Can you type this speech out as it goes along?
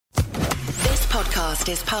podcast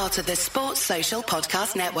is part of the Sports Social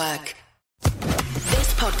Podcast Network.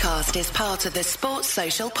 This podcast is part of the Sports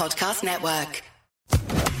Social Podcast Network.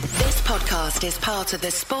 This podcast is part of the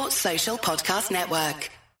Sports Social Podcast Network.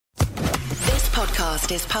 This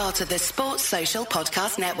podcast is part of the Sports Social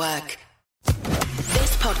Podcast Network.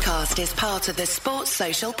 This podcast is part of the Sports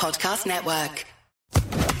Social Podcast Network.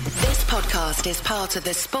 This podcast is part of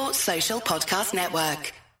the Sports Social Podcast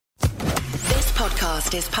Network. This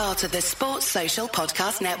podcast is part of the Sports Social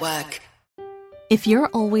Podcast Network. If you're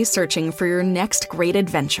always searching for your next great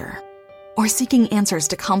adventure or seeking answers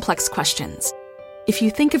to complex questions, if you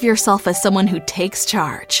think of yourself as someone who takes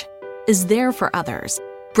charge, is there for others,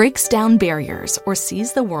 breaks down barriers, or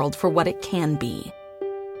sees the world for what it can be,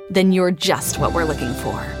 then you're just what we're looking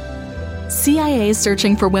for. CIA is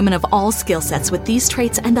searching for women of all skill sets with these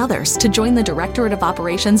traits and others to join the Directorate of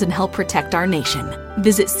Operations and help protect our nation.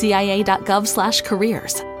 Visit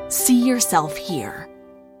cia.gov/careers. See yourself here.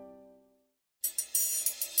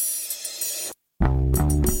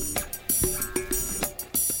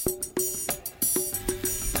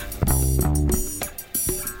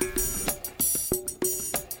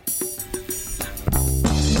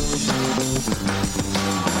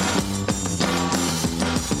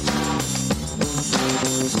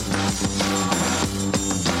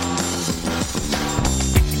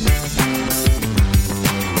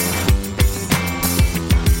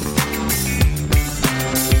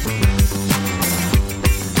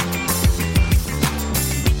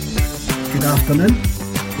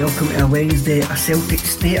 Welcome to a Wednesday, a Celtic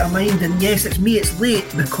state of mind, and yes, it's me, it's late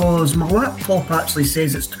because my laptop actually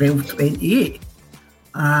says it's 12:28,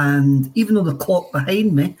 and even though the clock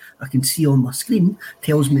behind me, I can see on my screen,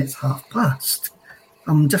 tells me it's 1:30.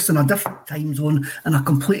 I'm just in a different time zone and a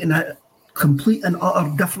complete and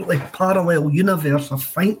utter differently parallel universe, I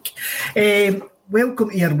think. Welcome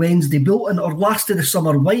to your Wednesday Bulletin, or last of the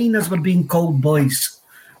summer wine as we're being called, boys.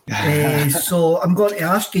 So I'm going to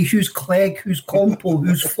ask you who's Clegg, who's Compo,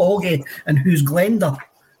 who's Foggy, and who's Glenda.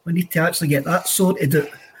 We need to actually get that sorted out.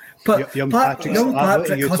 But young Patrick hasn't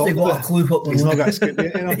got a clue what we're He's on. not got a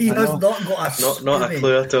Scooby. He has not got a not a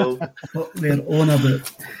clue at all. What we're on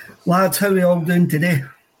about. Lads, how are we all doing today?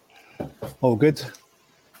 All good.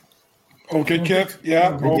 All good, Kev.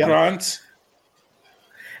 Yeah, all grand.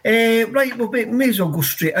 Right, well, may as well go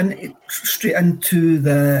straight into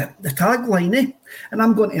the tagline, eh? And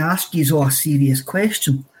I'm going to ask you all a serious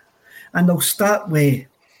question. And I'll start with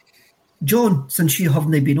John, since you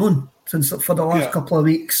haven't been on for the last couple of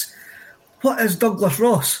weeks. What is Douglas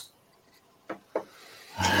Ross?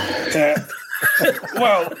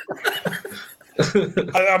 Well,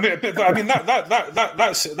 I mean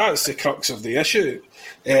that's the crux of the issue.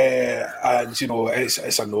 And you know,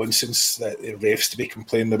 it's a nonsense that the refs to be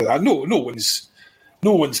complaining about that.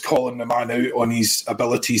 No one's calling the man out on his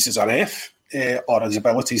abilities as a ref or his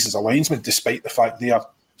abilities as a linesman, despite the fact they are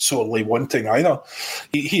sorely wanting either.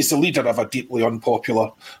 He's the leader of a deeply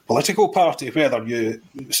unpopular political party, whether you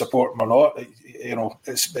support him or not. You know,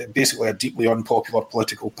 it's basically a deeply unpopular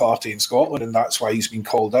political party in Scotland, and that's why he's been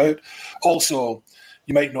called out. Also,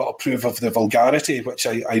 you might not approve of the vulgarity, which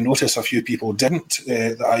I notice a few people didn't,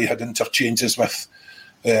 that I had interchanges with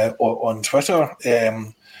on Twitter.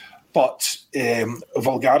 But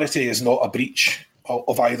vulgarity is not a breach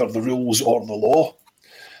of either the rules or the law.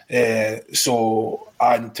 So,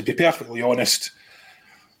 and to be perfectly honest,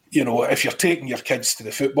 you know, if you're taking your kids to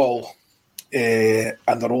the football and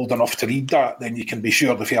they're old enough to read that, then you can be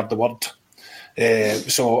sure they've heard the word.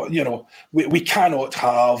 So, you know, we cannot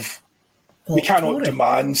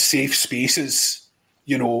demand safe spaces,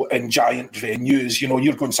 you know, in giant venues. You know,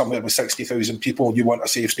 you're going somewhere with 60,000 people, you want a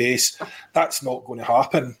safe space. That's not going to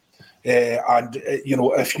happen. You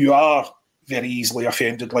know, if you are very easily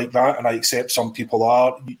offended like that, and I accept some people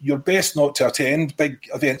are, you're best not to attend big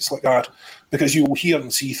events like that, because you will hear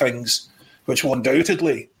and see things which will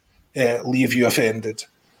undoubtedly leave you offended.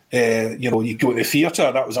 You know, you go to the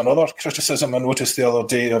theatre, that was another criticism I noticed the other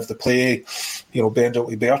day of the play, you know,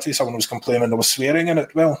 Bendel Bertie, someone was complaining there was swearing in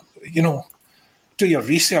it. Well, you know, do your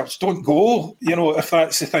research, don't go, you know, if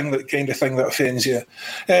that's the kind of thing that offends you.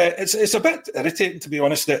 It's a bit irritating, to be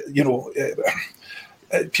honest, that, you know,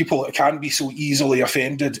 people that can be so easily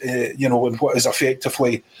offended, you know, in what is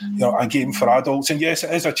effectively, you know, a game for adults. And yes,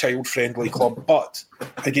 it is a child-friendly club, but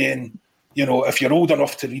again, you know, if you're old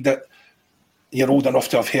enough to read it, you're old enough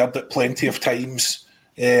to have heard it plenty of times,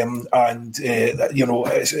 and you know,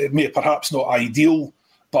 it may perhaps not ideal,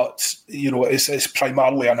 but you know, it's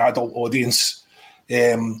primarily an adult audience.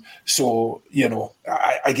 So, you know,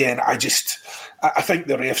 I think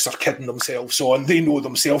the refs are kidding themselves on. They know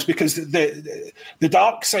themselves, because the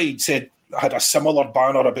dark side said, had a similar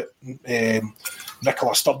banner about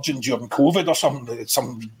Nicola Sturgeon during COVID or something,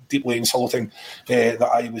 some deeply insulting that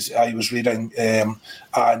I was reading,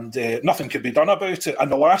 and nothing could be done about it.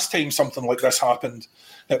 And the last time something like this happened,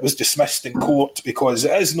 it was dismissed in court because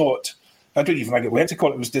it is not. I don't even think it went to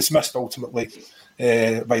court. It was dismissed ultimately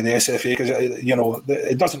by the SFA because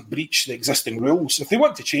it doesn't breach the existing rules. If they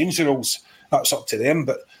want to change the rules, that's up to them.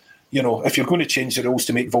 But if you're going to change the rules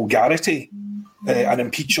to make vulgarity an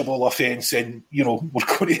impeachable offence, then we're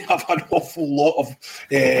going to have an awful lot of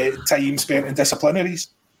time spent in disciplinaries.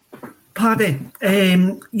 Paddy,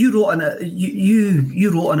 you wrote on it.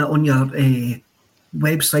 You wrote on it on your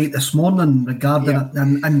website this morning regarding it,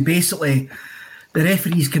 and basically the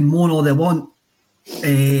referees can moan all they want.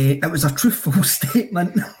 It was a truthful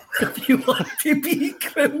statement. If you want to be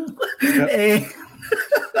cruel, I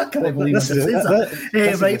can't believe it says that.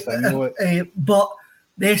 But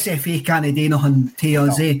the SFA can't do nothing to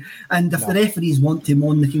us, And if the referees want to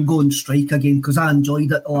moan, they can go on strike again, because I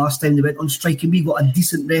enjoyed it the last time they went on strike and we got a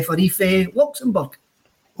decent referee for Luxembourg.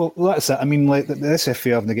 Well, that's it. I mean, like the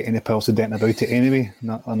SFA haven't got any pulse of dent about it anyway,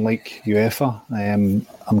 not unlike UEFA.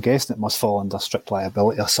 I'm guessing it must fall under strict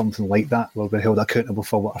liability or something like that, where we're held accountable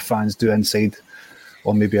for what our fans do inside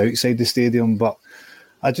or maybe outside the stadium. But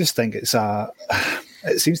I just think it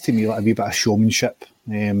seems to me like a wee bit of showmanship,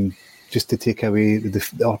 just to take away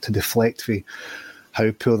or to deflect from how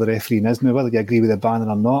poor the refereeing is. Now, whether you agree with the banner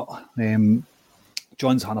or not,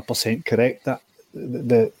 John's 100% correct that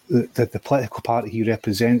the political party he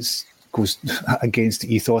represents goes against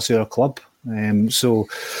the ethos of our club. Some.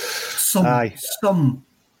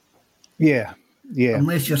 Yeah.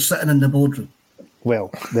 Unless you're sitting in the boardroom.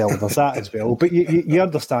 Well, there's that as well. But you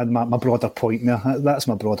understand my broader point now. That's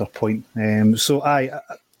my broader point.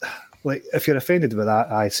 Like, if you're offended with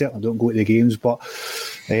that, I certainly don't go to the games. But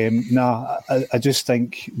I just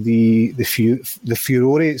think the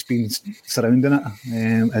furore it's been surrounding it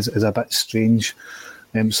is a bit strange.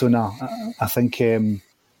 I think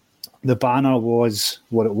the banner was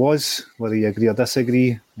what it was, whether you agree or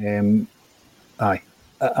disagree. I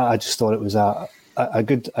just thought it was a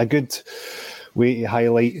good way to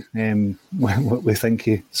highlight what we think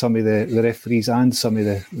of some of the referees and some of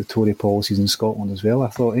the Tory policies in Scotland as well, I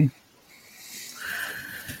thought,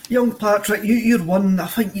 Young Patrick, you're one, I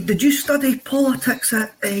think, did you study politics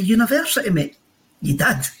at university, mate? You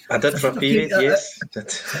did? I did for a period, yes.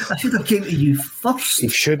 I should have came to you first. He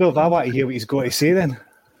should have. I want to hear what he's got to say then.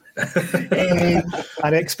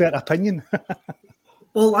 An expert opinion.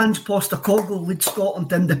 All Ange Postecoglou lead Scotland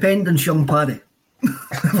to independence, young Paddy. I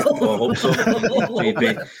hope so.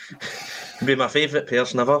 He'd be my favourite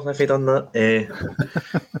person ever if he'd done that.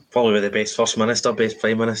 Probably the best First Minister, best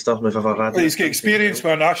Prime Minister we've ever had. Well, he's got experience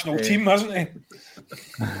with a national team, hasn't he?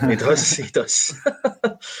 He does.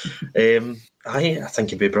 I think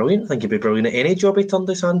he'd be brilliant. I think he'd be brilliant at any job he turned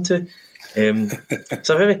his hand to. It's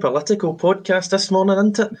a very political podcast this morning,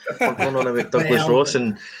 isn't it? We're going on about Douglas Ross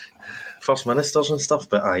and First Ministers and stuff,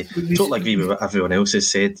 but I totally agree with what everyone else has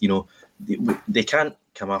said. They can't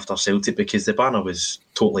come after Celtic because the banner was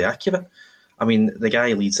totally accurate. I mean, the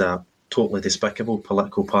guy leads a totally despicable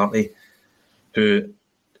political party who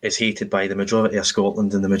is hated by the majority of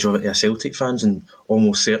Scotland and the majority of Celtic fans and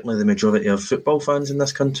almost certainly the majority of football fans in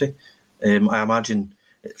this country. I imagine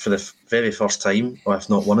for the very first time, or if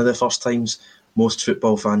not one of the first times, most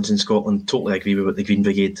football fans in Scotland totally agree with what the Green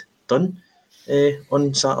Brigade done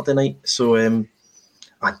on Saturday night. So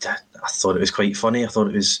I thought it was quite funny. I thought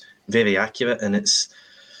it was very accurate, and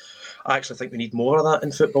I actually think we need more of that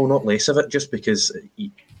in football, not less of it, just because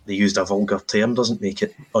they used a vulgar term doesn't make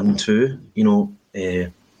it untrue.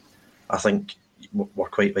 I think we're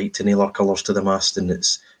quite right to nail our colours to the mast, and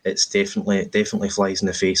it's definitely flies in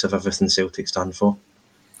the face of everything Celtic stand for.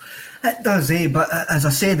 It does, but as I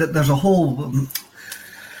said, there's a whole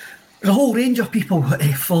range of people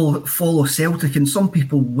follow Celtic, and some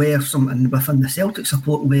people were something within the Celtic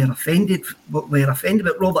support were offended. But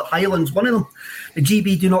Robert Hyland's one of them. The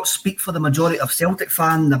GB do not speak for the majority of Celtic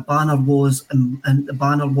fans. The banner was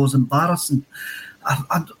embarrassing.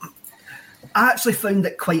 I actually found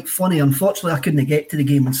it quite funny. Unfortunately, I couldn't get to the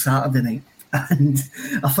game on Saturday night. And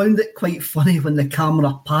I found it quite funny when the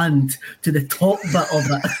camera panned to the top bit of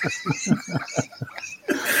it.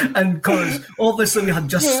 And because obviously we had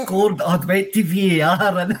just scored, I'd went to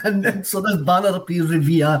VAR, and so this banner appears in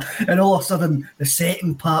VAR, and all of a sudden the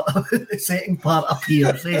second part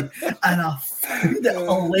appears, and I found it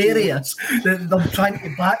hilarious that them trying to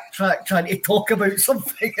backtrack, trying to talk about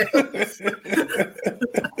something else.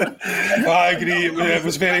 I agree. It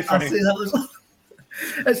was very funny.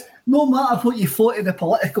 It's no matter what you thought of the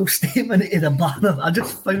political statement of the banner. I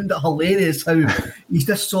just found it hilarious how you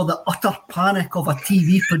just saw the utter panic of a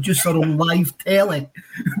TV producer on live telly,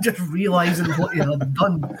 just realising what he had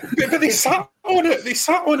done. But they sat on it. They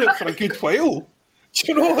sat on it for a good while.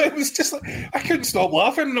 You know, it was just like, I couldn't stop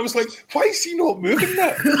laughing, and I was like, why is he not moving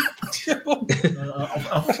that? You know?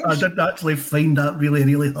 I did actually find that really,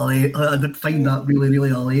 really hilarious. I did find that really, really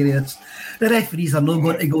hilarious. The referees are not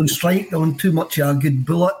going to go on strike on too much of a good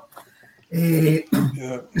bullet. They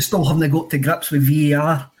still haven't got to grips with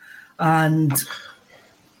VAR. And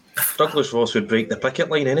Douglas Ross would break the picket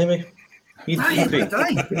line anyway. He'd be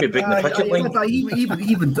breaking the picket line.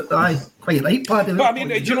 Even quite right, Paddy. But I mean,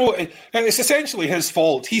 you know, it's essentially his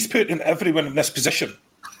fault. He's putting everyone in this position,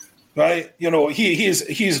 right? You know, he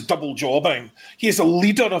is double jobbing. He is a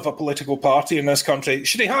leader of a political party in this country.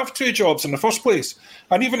 Should he have two jobs in the first place?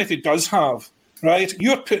 And even if he does have, right,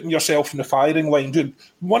 you're putting yourself in the firing line, doing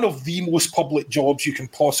one of the most public jobs you can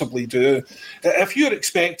possibly do. If you're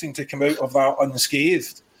expecting to come out of that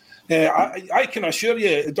unscathed, I can assure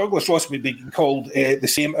you, Douglas Ross would be called the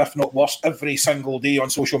same, if not worse, every single day on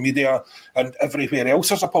social media and everywhere else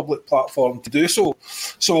there's a public platform to do so.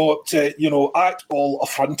 So, to, act all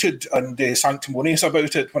affronted and sanctimonious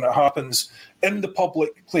about it when it happens in the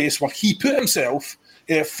public place where he put himself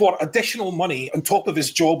for additional money on top of his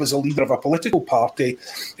job as a leader of a political party,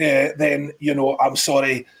 then, I'm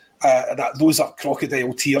sorry, that those are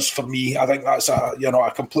crocodile tears for me. I think that's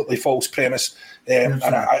a completely false premise, and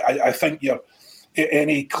I think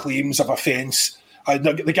any claims of offence.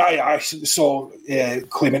 The guy I saw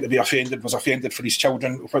claiming to be offended was offended for his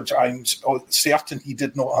children, which I'm certain he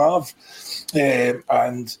did not have.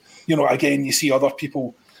 And again, you see other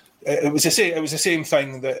people. It was the same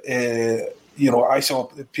thing that I saw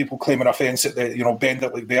people claiming offence at the Bend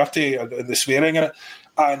It Like Bertie and the swearing in it.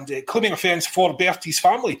 And claiming offence for Bertie's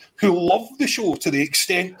family, who loved the show to the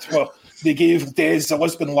extent where they gave Des a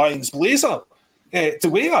Lisbon Lions blazer to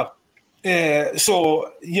wear.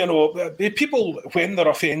 So, people, when they're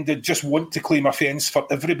offended, just want to claim offence for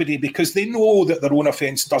everybody because they know that their own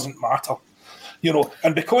offence doesn't matter.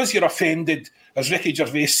 And because you're offended, as Ricky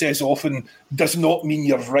Gervais says often, does not mean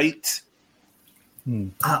you're right.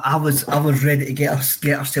 I was ready to get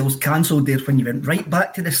ourselves cancelled there when you went right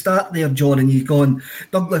back to the start there, John, and you're going,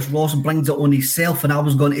 Douglas Ross brings it on himself, and I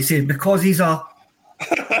was going to say, because he's a... Do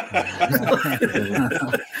you know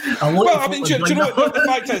what the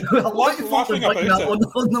fact is? Laughing about it.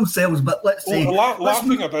 On themselves, but let's say...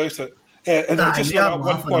 laughing about it.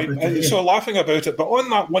 Laughing about it, but on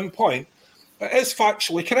that one point, it is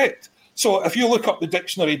factually correct. So if you look up the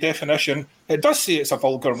dictionary definition, it does say it's a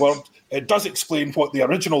vulgar word. It does explain what the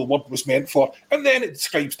original word was meant for, and then it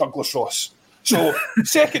describes Douglas Ross. So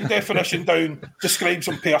second definition down describes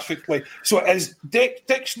him perfectly. So is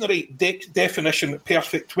dictionary definition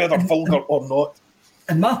perfect, whether vulgar or not?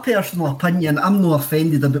 In my personal opinion, I'm not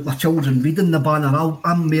offended about my children reading the banner.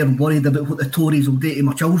 I'm more worried about what the Tories will do to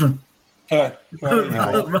my children. Rather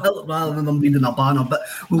than them reading a banner. But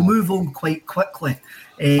we'll move on quite quickly.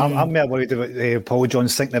 I'm more worried about Paul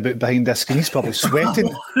Jones thinking about behind this screen. He's probably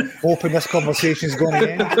sweating, hoping this conversation's going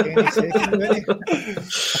to end any second.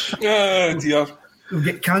 Oh dear. We'll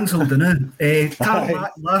get cancelled now. Tam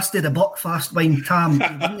lasted a Buckfast wine. Tam, you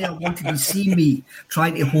wouldn't have wanted to see me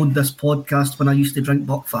trying to hold this podcast when I used to drink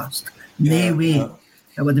Buckfast. No way. Yeah.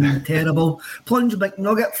 It would have been terrible. Plunge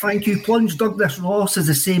McNugget, thank you. Plunge Douglas Ross is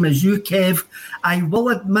the same as you, Kev. I will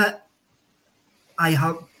admit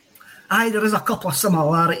there is a couple of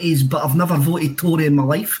similarities, but I've never voted Tory in my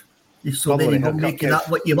life. So there you go, make that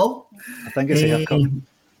what you will. I think it's a haircut.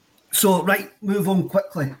 So, right, move on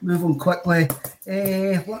quickly.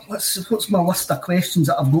 What's my list of questions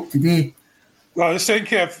that I've got today? Well, I was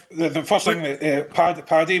thinking of the first thing that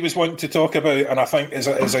Paddy was wanting to talk about, and I think is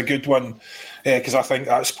a good one, because I think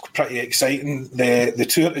that's pretty exciting. The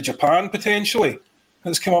tour to Japan, potentially,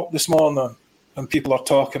 has come up this morning, and people are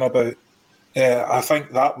talking about. I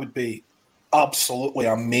think that would be absolutely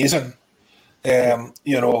amazing. Because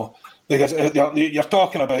you're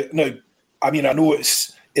talking about, now, I mean, I know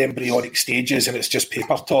it's embryonic stages and it's just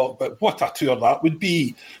paper talk, but what a tour that would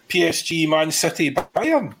be. PSG, Man City,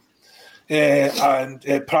 Bayern.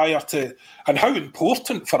 Prior to, and how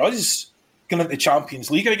important for us going into the Champions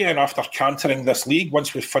League again after cantering this league,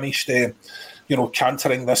 once we've finished,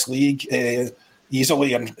 cantering this league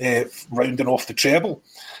easily and rounding off the treble.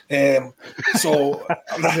 So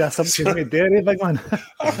that's something we do, big man.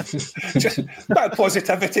 Just bit of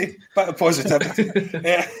positivity. It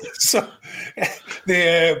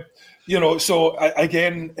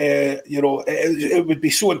would be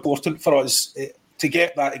so important for us to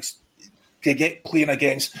get that get playing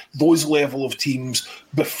against those level of teams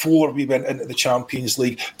before we went into the Champions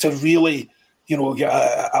League to really, get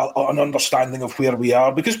an understanding of where we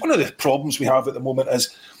are. Because one of the problems we have at the moment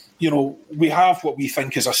is, we have what we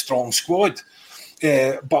think is a strong squad.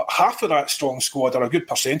 But half of that strong squad, or a good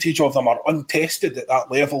percentage of them, are untested at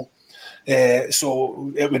that level.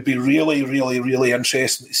 So it would be really, really, really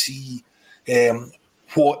interesting to see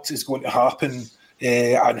what is going to happen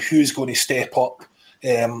and who's going to step up.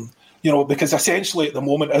 Because essentially at the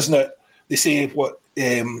moment, isn't it, they say what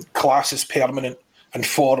class is permanent and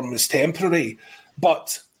form is temporary.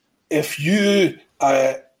 But if your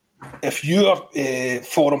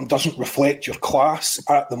form doesn't reflect your class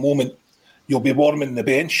at the moment, you'll be warming the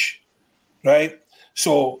bench, right?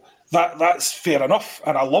 So that's fair enough,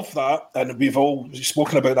 and I love that, and we've all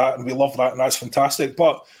spoken about that, and we love that, and that's fantastic.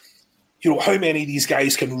 But how many of these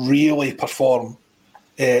guys can really perform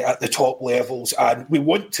at the top levels? And we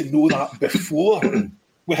want to know that before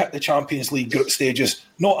we hit the Champions League group stages,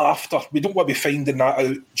 not after. We don't want to be finding that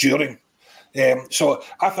out during. So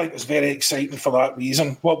I think it's very exciting for that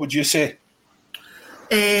reason. What would you say?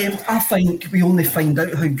 I think we only find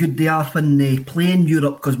out how good they are when they play in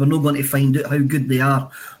Europe, because we're not going to find out how good they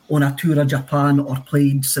are on a tour of Japan or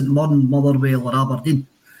played St Mirren, Motherwell or Aberdeen.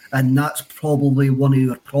 And that's probably one of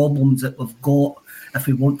our problems that we've got if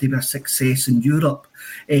we want to be a success in Europe.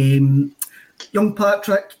 Young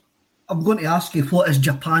Patrick, I'm going to ask you, what is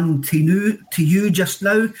Japan to you just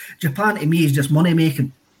now? Japan to me is just money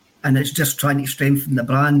making, and it's just trying to strengthen the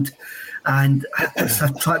brand, and it's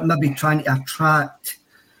maybe trying to attract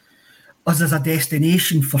us as a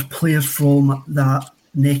destination for players from that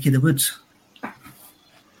neck of the woods.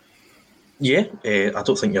 Yeah, I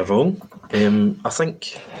don't think you're wrong. I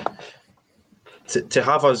think to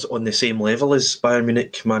have us on the same level as Bayern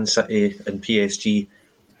Munich, Man City and PSG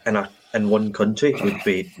in one country would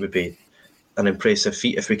be an impressive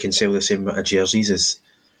feat if we can sell the same amount of jerseys as,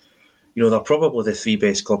 they're probably the three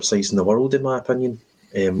best club sides in the world, in my opinion,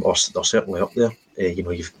 or they're certainly up there.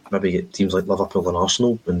 You've maybe got teams like Liverpool and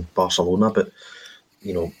Arsenal and Barcelona, but,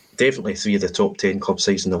 definitely three of the top 10 club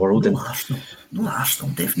sides in the world. No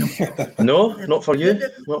Arsenal, definitely. No, not for you.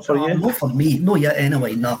 Not for you. Not for me. No, yet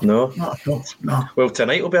anyway. No, not at all. No. Well,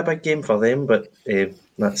 tonight will be a big game for them, but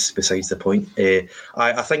that's besides the point.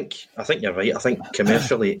 I think you're right. I think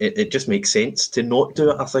commercially, it just makes sense to not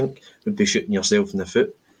do it. I think would be shooting yourself in the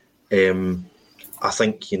foot. I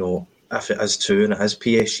think if it is true and it is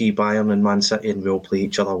PSG, Bayern, and Man City, and we all play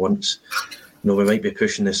each other once, we might be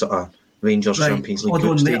pushing this sort of Rangers Champions League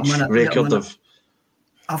group stage record of.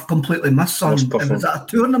 I've completely missed something. It was at a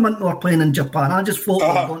tournament we were playing in Japan. I just thought we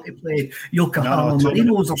were going to play Yokohama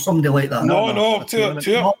Marinos or somebody like that.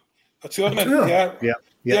 A tournament.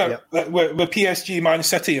 Yeah. With PSG, Man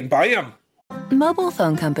City, and Bayern. Mobile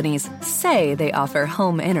phone companies say they offer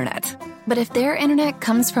home internet. But if their internet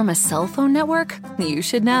comes from a cell phone network, you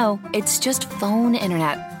should know. It's just phone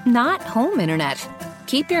internet, not home internet.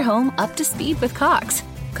 Keep your home up to speed with Cox.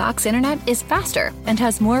 Cox Internet is faster and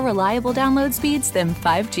has more reliable download speeds than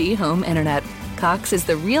 5G home internet. Cox is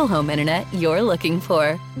the real home internet you're looking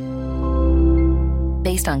for.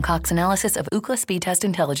 Based on Cox analysis of Ookla speed test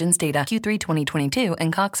intelligence data Q3 2022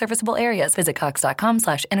 and Cox serviceable areas, visit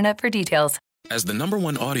cox.com/internet for details. As the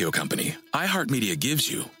 #1 audio company, iHeartMedia gives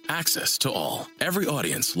you access to all. Every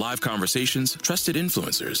audience, live conversations, trusted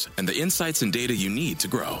influencers, and the insights and data you need to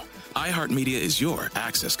grow. iHeartMedia is your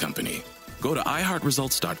access company. Go to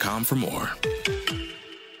iHeartResults.com for more.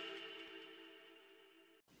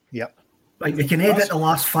 Yep. Right, we can edit the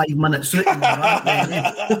last 5 minutes out.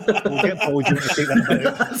 We'll get Paul to take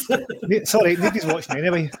that out. Sorry, nobody's watching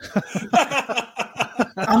anyway.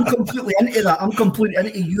 I'm completely into that. I'm completely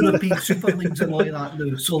into European Super Leagues and all of that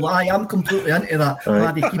now. So I am completely into that.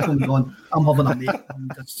 Glad you keep them going. I'm having a mate.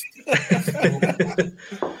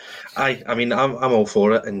 I'm all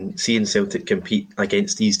for it, and seeing Celtic compete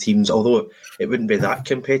against these teams, although it wouldn't be that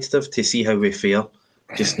competitive, to see how we fare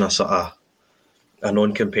just in a sort of a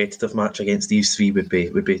non-competitive match against these three would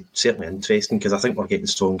be certainly interesting, because I think we're getting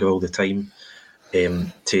stronger all the time.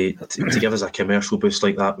 To give us a commercial boost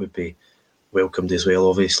like that would be welcomed as well,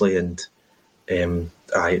 obviously. And if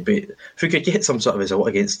we could get some sort of result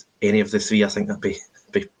against any of the three, I think that'd be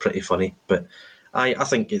pretty funny. But I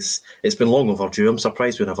think it's been long overdue. I'm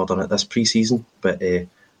surprised we've never done it this pre-season, but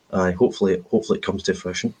hopefully it comes to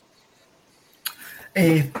fruition.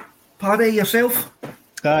 Paddy, yourself?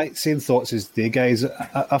 Same thoughts as the guys.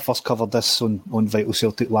 I first covered this on Vital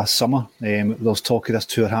Celtic last summer. There was talk of this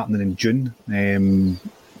tour happening in June,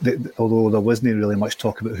 although there wasn't really much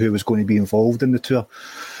talk about who was going to be involved in the tour.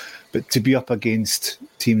 But to be up against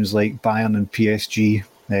teams like Bayern and PSG,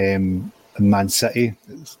 Man City,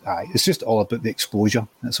 it's just all about the exposure.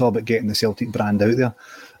 It's all about getting the Celtic brand out there,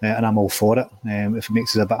 and I'm all for it. If it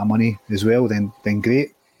makes us a bit of money as well, then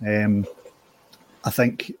great. I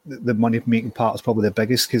think the money making part is probably the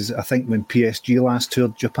biggest, because I think when PSG last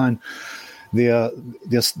toured Japan, their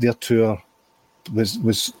tour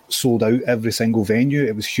was sold out every single venue.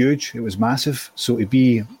 It was huge. It was massive. So to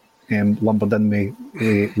be lumbered in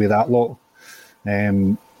with that lot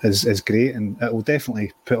is great, and it will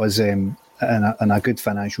definitely put us in a good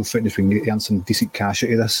financial footing if we can earn some decent cash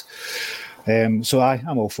out of this. So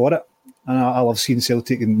I'm all for it. And I love seeing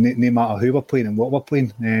Celtic, no matter who we're playing and what we're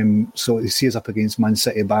playing. So to see us up against Man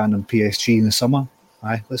City, Bayern and PSG in the summer,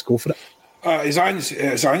 let's go for it. As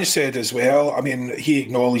Ange said as well, I mean, he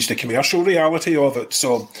acknowledged the commercial reality of it.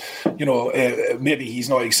 So, maybe he's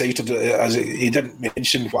not excited, as he didn't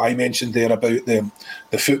mention what I mentioned there about the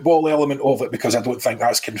football element of it, because I don't think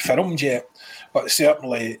that's confirmed yet. But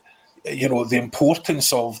certainly, the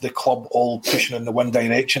importance of the club all pushing in the one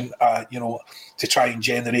direction, to try and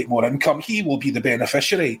generate more income. He will be the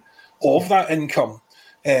beneficiary of that income.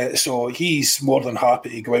 So he's more than happy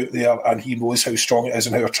to go out there, and he knows how strong it is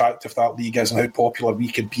and how attractive that league is and how popular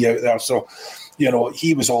we could be out there. So,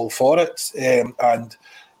 he was all for it. And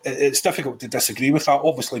it's difficult to disagree with that.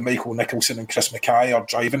 Obviously, Michael Nicholson and Chris Mackay are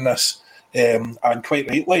driving this. And quite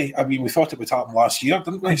rightly. I mean, we thought it would happen last year,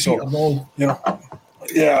 didn't we? So,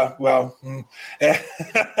 yeah, well,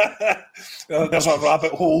 there's a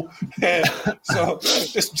rabbit hole. So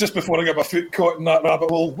just before I get my foot caught in that rabbit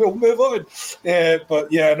hole, we'll move on.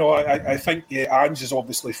 But yeah, no, I think Ange is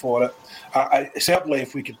obviously for it. I certainly,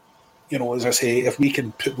 if we could, as I say, if we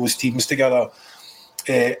can put those teams together,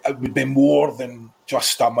 it would be more than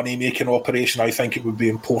just a money-making operation. I think it would be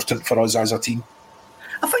important for us as a team.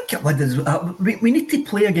 I think it would. We need to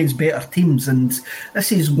play against better teams, and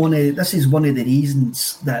this is one of the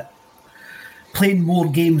reasons that playing more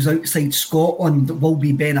games outside Scotland will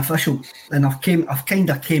be beneficial. And I've kind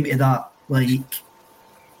of came to that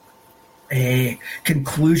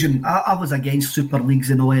conclusion. I was against Super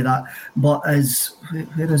Leagues and all of that, but as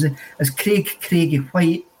Craigie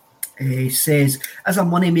White says, as a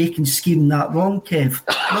money making scheme, that wrong, Kev?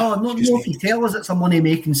 No. If you tell us it's a money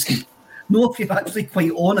making scheme. No, if you're actually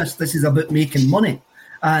quite honest, this is about making money,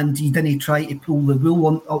 and you didn't try to pull the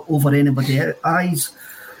wool over anybody's eyes.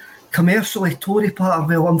 Commercially, Tory part,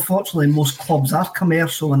 well, unfortunately, most clubs are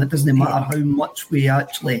commercial, and it doesn't matter how much we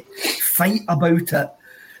actually fight about it.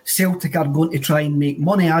 Celtic are going to try and make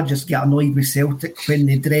money. I just get annoyed with Celtic when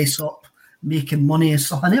they dress up making money as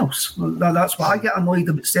something else. That's what I get annoyed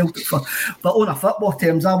about Celtic for. But on a football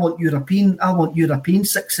terms, I want European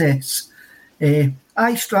success.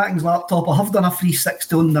 Stratton's laptop, I have done a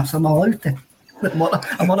 360 on this. I'm allowed to. I'm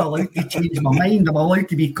not allowed to change my mind. I'm allowed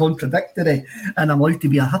to be contradictory, and I'm allowed to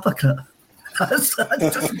be a hypocrite.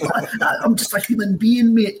 I'm just a human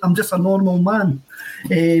being, mate. I'm just a normal man.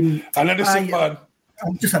 An innocent man.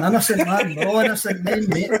 I'm just an innocent man. We're all innocent men,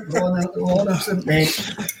 mate. We're all innocent men.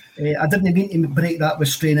 I didn't mean to break that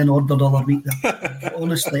restraining order the other week.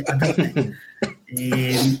 Honestly, I didn't.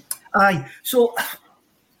 So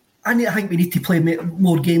I think we need to play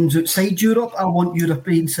more games outside Europe. I want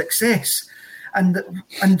European success. And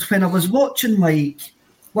when I was watching,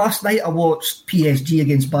 last night I watched PSG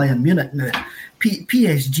against Bayern Munich. Now,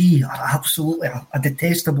 PSG are absolutely a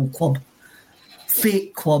detestable club,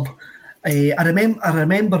 fake club. I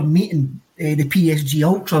remember meeting the PSG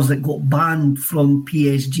ultras that got banned from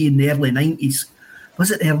PSG in the early 90s.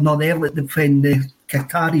 Was it when the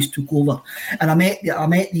Qataris took over? And I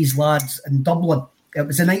met these lads in Dublin. It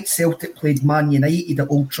was the night Celtic played Man United at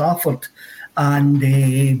Old Trafford, and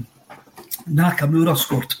Nakamura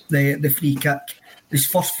scored the free kick, his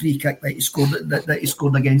first free kick that he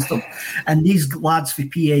scored against them. And these lads for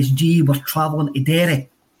PSG were travelling to Derry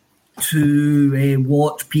to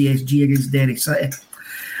watch PSG against Derry City.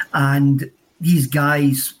 And these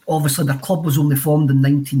guys, obviously their club was only formed in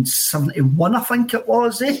 1971, I think it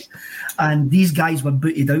was, and these guys were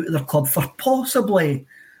booted out of their club for possibly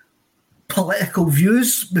political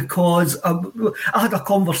views, because I had a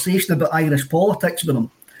conversation about Irish politics with them,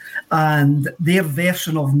 and their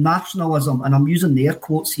version of nationalism, and I'm using the air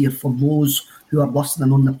quotes here for those who are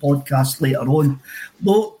listening on the podcast later on,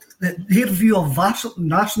 their view of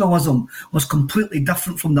nationalism was completely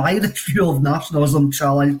different from the Irish view of nationalism,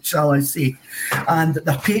 shall I say. And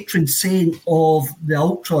their patron saint of the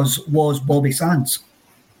Ultras was Bobby Sands.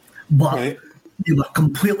 But they were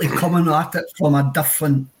completely coming at it from a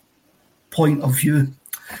different point of view.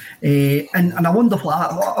 And I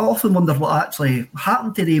often wonder what actually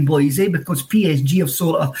happened to the boys, because PSG have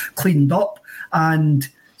sort of cleaned up, and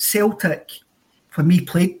Celtic when we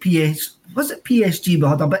played was it PSG? We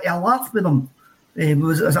had a bit of a laugh with them.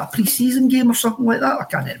 Was it a pre-season game or something like that? I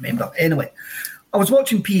can't remember. Anyway, I was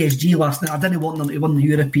watching PSG last night. I didn't want them to win the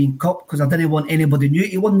European Cup because I didn't want anybody new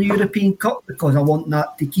to win the European Cup because I want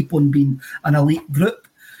that to keep on being an elite group.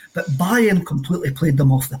 But Bayern completely played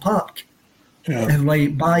them off the park. Yeah.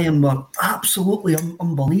 Right, Bayern were absolutely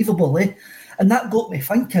unbelievable, eh? And that got me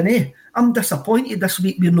thinking, eh? I'm disappointed this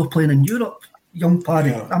week we're not playing in Europe, young Paddy.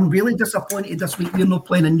 Yeah. I'm really disappointed this week we're not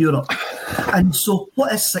playing in Europe. And so,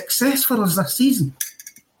 what is success for us this season?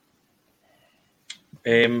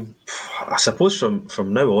 I suppose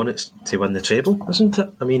from now on it's to win the treble, isn't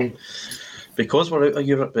it? I mean, because we're out of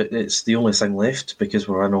Europe, it's the only thing left because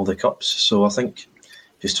we're in all the cups. So I think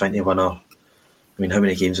just trying to win how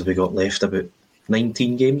many games have we got left? About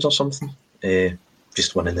 19 games or something.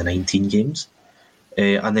 Just winning the 19 games.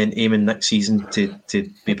 And then aiming next season to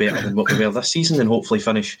be better than what we were this season and hopefully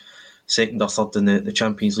finish second or third in the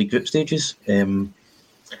Champions League group stages.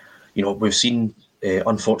 We've seen...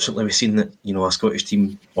 unfortunately, we've seen that a Scottish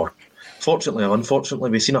team, or fortunately or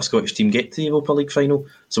unfortunately, we've seen a Scottish team get to the Europa League final.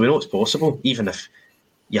 So we know it's possible, even if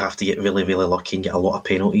you have to get really, really lucky and get a lot of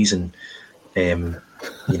penalties and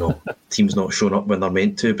teams not showing up when they're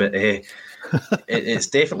meant to. But it's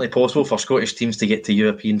definitely possible for Scottish teams to get to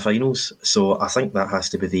European finals. So I think that has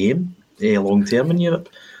to be the aim long term in Europe.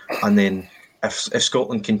 And then if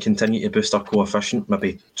Scotland can continue to boost our coefficient,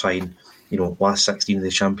 maybe try and last 16 of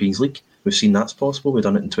the Champions League. We've seen that's possible. We've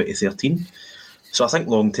done it in 2013. So I think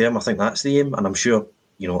long term, I think that's the aim, and I'm sure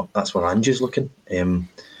that's where Angie's looking.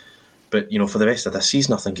 But for the rest of this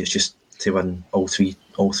season, I think it's just to win all three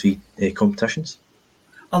competitions.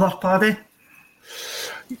 Other Paddy?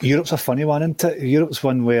 Europe's a funny one, isn't it? Europe's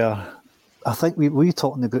one where I think we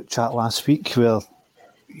talked in the group chat last week where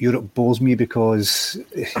Europe bores me because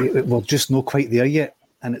we're just not quite there yet.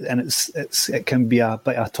 And it can be a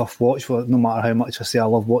bit of a tough watch. Well, no matter how much I say I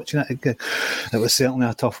love watching it, it was certainly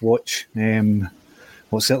a tough watch.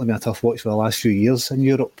 It's certainly been a tough watch for the last few years in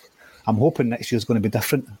Europe. I'm hoping next year's going to be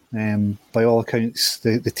different. By all accounts,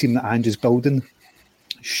 the team that Angie's building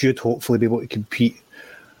should hopefully be able to compete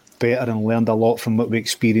better and learned a lot from what we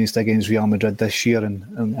experienced against Real Madrid this year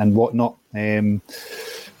and whatnot.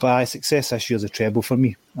 But success this year is a treble for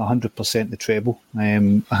me, 100% the treble.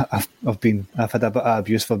 I've had a bit of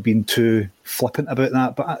abuse for being too flippant about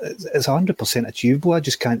that, but it's 100% achievable. I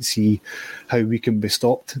just can't see how we can be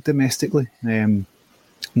stopped domestically.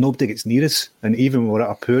 Nobody gets near us, and even when we're at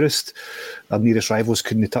our poorest, our nearest rivals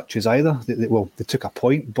couldn't touch us either. They took a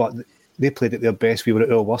point, but they played at their best. We were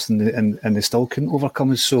at our worst, and they still couldn't overcome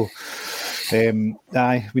us. So, we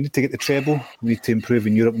need to get the treble. We need to improve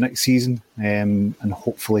in Europe next season, and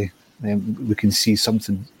hopefully we can see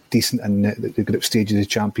something decent in the group stage of the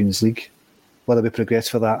Champions League. Whether we progress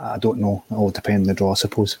for that, I don't know. It all depends on the draw, I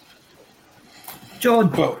suppose. John?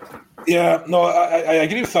 Well, yeah, no, I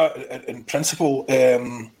agree with that in principle.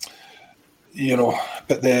 But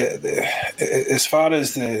as far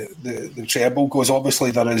as the treble goes, obviously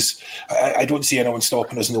there is. I don't see anyone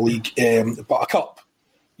stopping us in the league, but a cup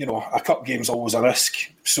game's always a risk.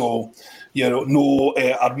 So,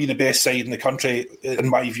 are we the best side in the country? In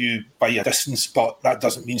my view, by a distance, but that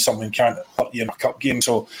doesn't mean someone can't hurt you in a cup game.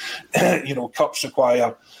 So, cups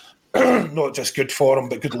require not just good form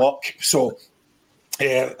but good luck. So.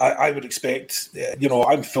 I would expect,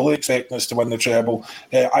 I'm fully expecting us to win the treble.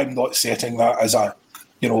 I'm not setting that as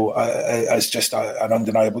as just an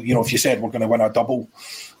undeniable. If you said we're going to win a double,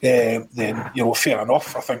 then fair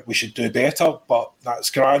enough. I think we should do better, but that's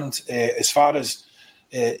grand. As far as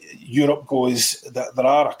Europe goes, there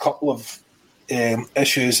are a couple of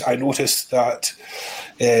issues. I noticed that.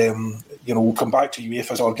 We'll come back to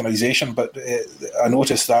UEFA's organisation, but I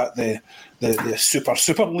noticed that the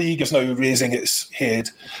Super League is now raising its head.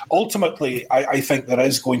 Ultimately, I think there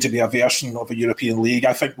is going to be a version of a European League.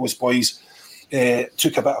 I think those boys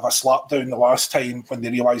took a bit of a slap down the last time when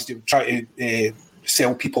they realised they would try to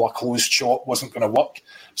sell people a closed shop wasn't going to work.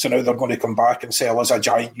 So now they're going to come back and sell us a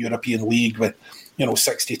giant European league with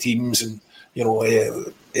 60 teams and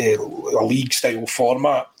a league-style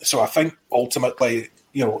format. So I think ultimately,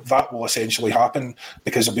 that will essentially happen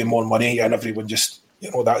because there'll be more money and everyone just,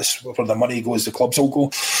 that's where the money goes, the clubs will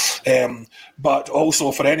go. But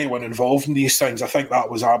also for anyone involved in these things, I think that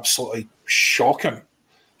was absolutely shocking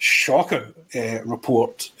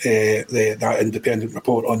report, that independent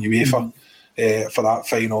report on UEFA for that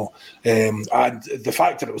final. And the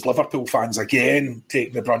fact that it was Liverpool fans again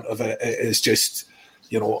taking the brunt of it is just,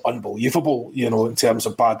 unbelievable, in terms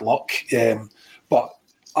of bad luck. But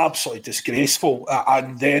absolutely disgraceful.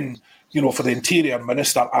 And then, for the Interior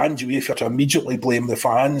Minister and UEFA to immediately blame the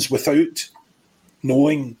fans without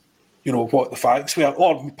knowing, what the facts were,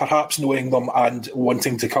 or perhaps knowing them and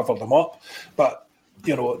wanting to cover them up. But,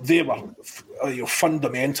 they were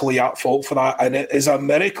fundamentally at fault for that, and it is a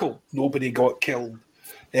miracle nobody got killed.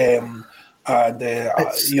 It's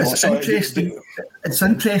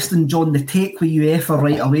interesting, John. The take with UEFA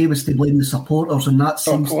right away was to blame the supporters, and that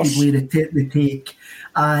seems to be the take.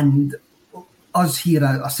 And us here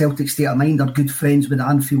at Celtic State of Mind are good friends with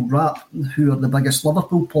Anfield Rap, who are the biggest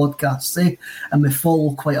Liverpool podcasts, and we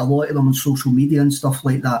follow quite a lot of them on social media and stuff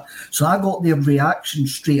like that. So I got their reaction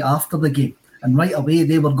straight after the game, and right away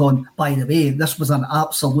they were going, by the way, this was an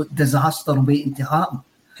absolute disaster waiting to happen.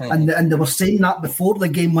 And they were saying that before the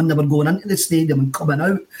game when they were going into the stadium and coming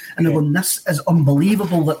out, and they're going, this is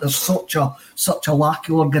unbelievable that there's such a lack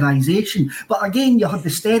of organisation. But again, you had the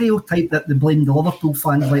stereotype that they blamed the Liverpool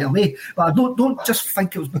fans right away. But I don't just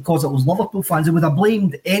think it was because it was Liverpool fans. They would have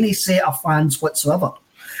blamed any set of fans whatsoever.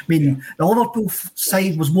 I mean, the Liverpool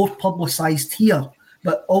side was more publicised here,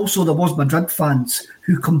 but also there was Madrid fans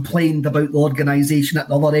who complained about the organisation at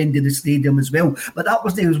the other end of the stadium as well. But that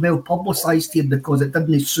wasn't as well publicised here because it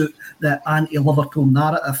didn't suit the anti-Liverpool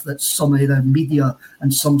narrative that some of the media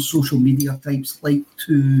and some social media types like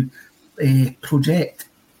to project.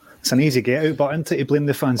 It's an easy get-out button to blame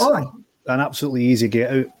the fans. Oh. An absolutely easy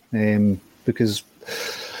get-out because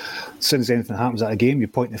as soon as anything happens at a game, you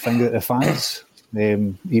point the finger at the fans.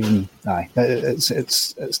 It's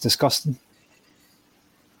disgusting.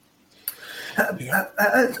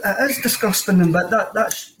 It is disgusting, but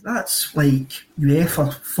that's like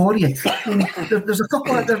UEFA for you. I mean, there's a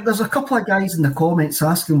couple of guys in the comments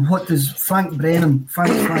asking, what does Frank Brennan,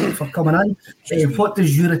 Frank for coming in, what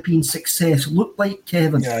does European success look like,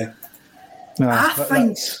 Kevin? Yeah. I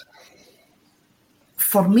think,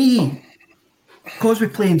 for me, because we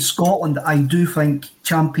play in Scotland, I do think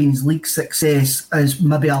Champions League success is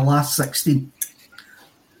maybe our last 16.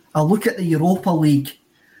 I look at the Europa League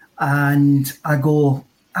and I go,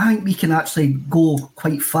 I think we can actually go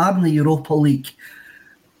quite far in the Europa League.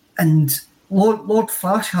 And Lord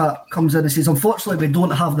Flashheart comes in and says, unfortunately, we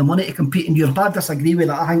don't have the money to compete in Europe. I disagree with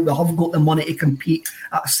that. I think we have got the money to compete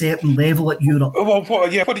at a certain level at Europe. Well,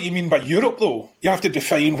 what do you mean by Europe, though? You have to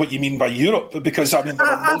define what you mean by Europe, because, I mean, there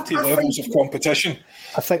are multi-levels of competition.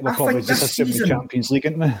 I think we're probably just assuming the Champions League,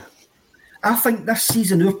 aren't we? I think this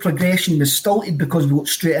season our progression was stilted because we got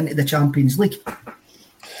straight into the Champions League.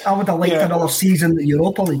 I would have liked another season in the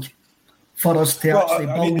Europa League for us to actually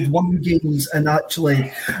build one games and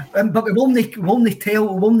actually, but we only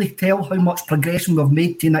tell how much progression we've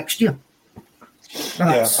made to next year.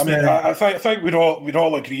 I think we'd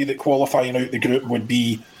all agree that qualifying out the group would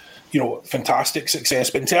be, fantastic success.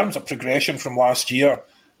 But in terms of progression from last year,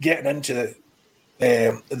 getting into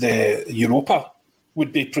the Europa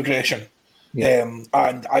would be progression. Yeah.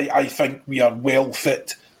 And I think we are well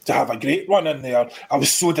fit to have a great run in there. I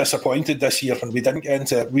was so disappointed this year when we didn't get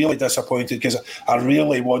into it, really disappointed, because I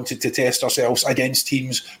really wanted to test ourselves against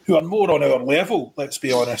teams who are more on our level, let's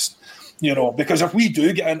be honest. Because if we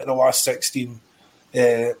do get into the last 16, or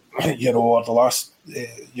the last,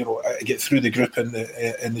 get through the group in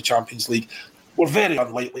the Champions League, we're very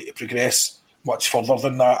unlikely to progress much further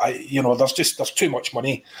than that. There's too much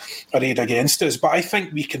money arrayed against us. But I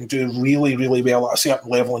think we can do really, really well at a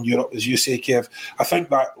certain level in Europe, as you say, Kev. I think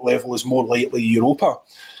that level is more likely Europa.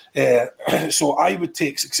 So I would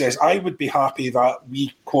take success. I would be happy that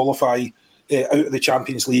we qualify out of the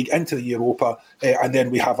Champions League into the Europa, and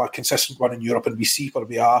then we have a consistent run in Europe and we see where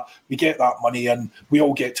we are. We get that money and we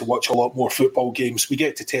all get to watch a lot more football games. We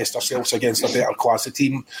get to test ourselves against a better class of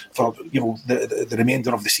team for the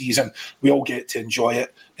remainder of the season. We all get to enjoy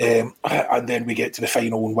it, and then we get to the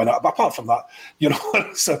final and win it. But apart from that, I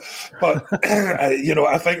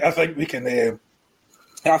think we can.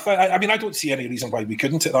 I don't see any reason why we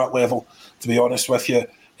couldn't at that level, to be honest with you.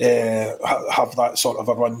 Have that sort of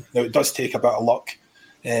a run. Now it does take a bit of luck,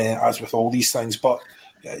 as with all these things. But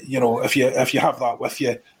if you have that with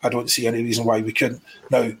you, I don't see any reason why we couldn't.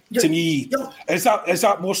 Now, to me, is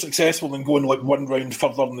that more successful than going like one round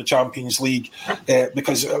further in the Champions League?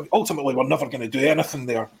 Because ultimately we're never going to do anything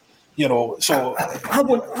there. So I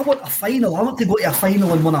want a final. I want to go to a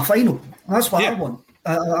final and win a final. That's what I want.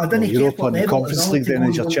 I didn't care what level. Conference League then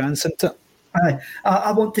is your chance, isn't it?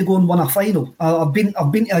 I want to go and win a final. I've been to a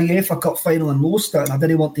UEFA Cup final in Leicester, and I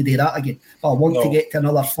didn't want to do that again. But I want to get to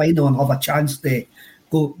another final and have a chance to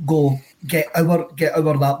go get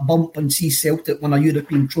over that bump and see Celtic win a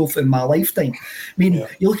European trophy in my lifetime. I mean,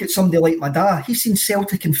 you look at somebody like my dad; he's seen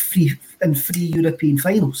Celtic in three European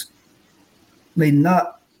finals. I mean,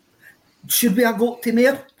 that should we have got to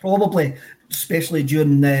more? Probably. especially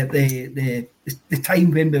during the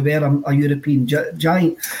time when we were a European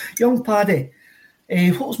giant. Young Paddy,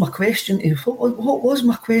 what was my question? What was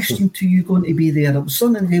my question to you going to be there? It was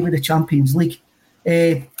something to do with the Champions League.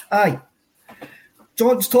 Aye.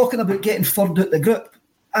 John's talking about getting third out the group.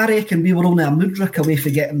 I reckon we were only a Mudryk away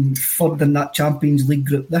from getting third in that Champions League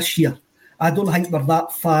group this year. I don't think we're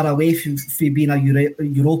that far away from being a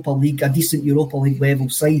Europa League, a decent Europa League level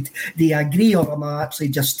side. Do you agree, or am I actually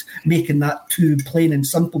just making that too plain and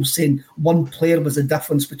simple, saying one player was the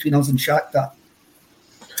difference between us and Shakhtar?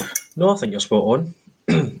 No, I think you're spot on.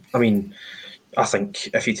 I mean, I think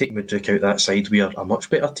if you take Mudryk out that side, we are a much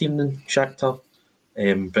better team than Shakhtar.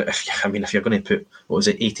 But if you're going to put,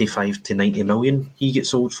 85 to 90 million he gets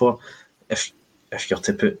sold for, if you're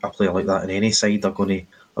to put a player like that in any side, they're going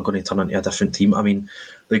to turn into a different team. I mean,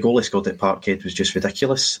 the goal he scored at Parkhead was just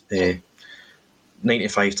ridiculous.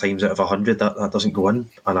 95 times out of 100 that doesn't go in,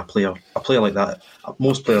 and a player like that,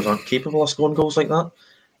 most players aren't capable of scoring goals like that.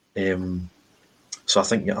 So I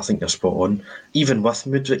think you're spot on. Even with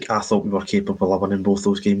Mudryk, I thought we were capable of winning both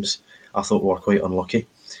those games. I thought we were quite unlucky.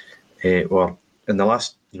 Or in the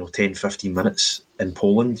last 10-15 minutes in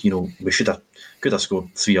Poland, we could have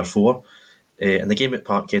scored 3 or 4. In the game at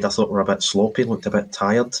Parkhead, I thought we were a bit sloppy, looked a bit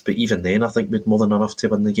tired, but even then I think we'd more than enough to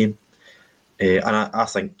win the game. And I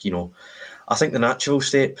think the natural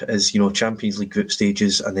step is Champions League group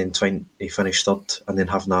stages and then trying to finish third and then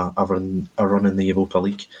having a run in the Europa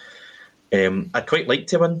League. I'd quite like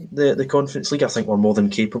to win the Conference League. I think we're more than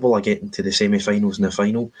capable of getting to the semi-finals and the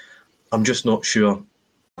final. I'm just not sure.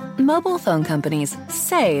 Mobile phone companies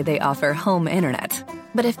say they offer home internet.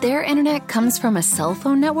 But if their internet comes from a cell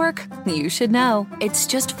phone network, you should know. It's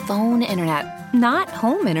just phone internet, not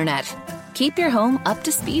home internet. Keep your home up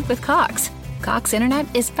to speed with Cox. Cox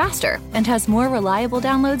internet is faster and has more reliable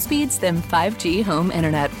download speeds than 5G home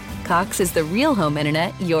internet. Cox is the real home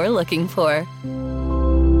internet you're looking for.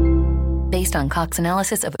 Based on Cox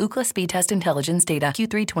analysis of Ookla speed test intelligence data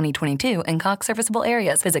Q3 2022 and Cox serviceable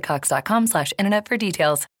areas, visit cox.com/internet for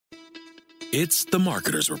details. It's the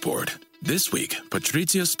Marketer's Report. This week,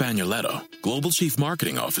 Patrizia Spagnoletto, Global Chief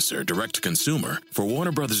Marketing Officer, Direct-to-Consumer for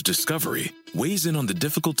Warner Brothers Discovery, weighs in on the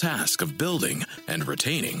difficult task of building and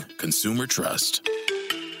retaining consumer trust.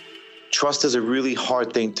 Trust is a really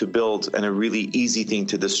hard thing to build and a really easy thing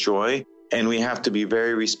to destroy, and we have to be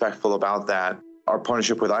very respectful about that. Our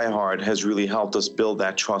partnership with iHeart has really helped us build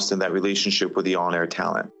that trust and that relationship with the on-air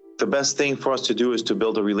talent. The best thing for us to do is to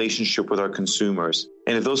build a relationship with our consumers.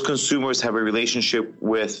 And if those consumers have a relationship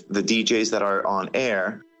with the DJs that are on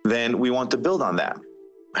air, then we want to build on that.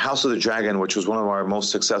 House of the Dragon, which was one of our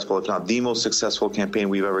most successful, if not the most successful campaign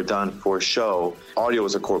we've ever done for a show, audio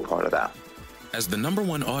is a core part of that. As the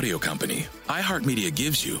 #1 audio company, iHeartMedia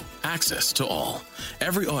gives you access to all.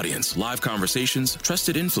 Every audience, live conversations,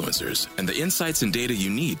 trusted influencers, and the insights and data you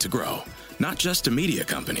need to grow. Not just a media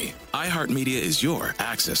company, iHeartMedia is your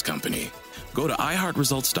access company. Go to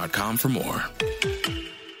iHeartResults.com for more.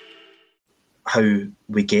 How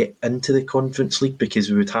we get into the Conference League, because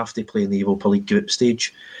we would have to play in the Europa League group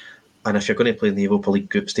stage. And if you're going to play in the Europa League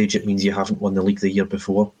group stage, it means you haven't won the league the year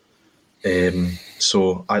before.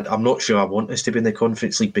 So I'm not sure I want us to be in the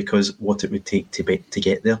Conference League because what it would take to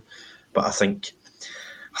get there. But I think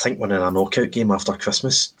winning a knockout game after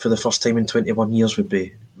Christmas for the first time in 21 years would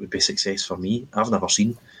be success for me. I've never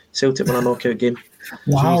seen Celtic win a knockout game.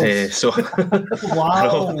 Wow!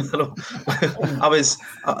 Wow! I was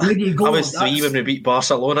 3 when we beat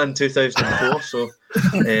Barcelona in 2004. So,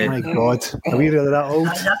 my God, are we really that old?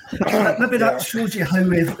 Maybe that shows you how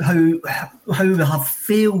we have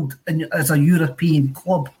failed as a European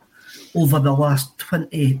club over the last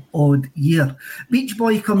 20 odd year. Beach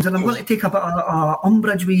Boy comes in. I'm going to take a bit of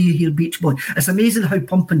umbrage with you here, Beach Boy. It's amazing how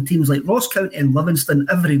pumping teams like Ross County and Livingston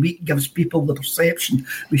every week gives people the perception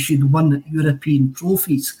we should win European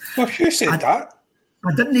trophies. Well, who said that?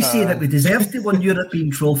 I didn't say that we deserve to win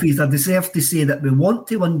European trophies. I deserve to say that we want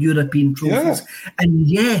to win European trophies. Yeah. And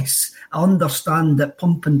yes, I understand that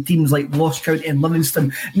pumping teams like Ross County and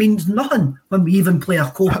Livingston means nothing when we even play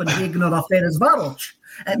a Copenhagen or a Ferencváros.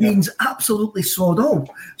 It means absolutely sod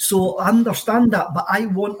all. So I understand that, but I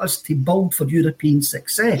want us to build for European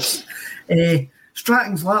success.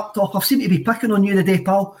 Stratton's laptop, I seem to be picking on you today,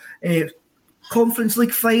 pal. Conference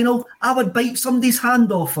League final, I would bite somebody's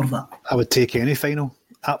hand off for that. I would take any final.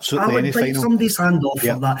 Absolutely any final. I would bite somebody's hand off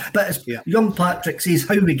for that. But as young Patrick says,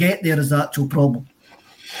 how we get there is the actual problem.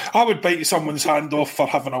 I would bite someone's hand off for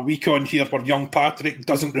having a week on here where young Patrick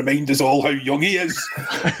doesn't remind us all how young he is.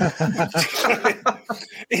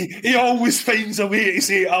 he always finds a way to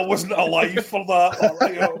say, I wasn't alive for that.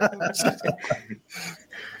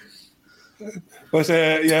 But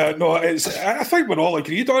I think we're all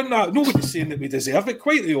agreed on that. Nobody's saying that we deserve it.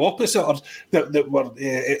 Quite the opposite, or that we're,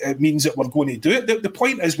 it means that we're going to do it. The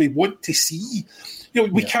point is, we want to see.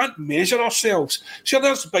 We can't measure ourselves. Sure,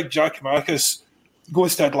 there's Big Giakoumakis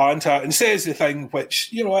goes to Atlanta and says the thing which,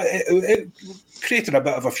 it created a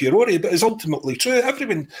bit of a furore, but is ultimately true.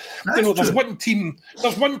 Everyone, there's one team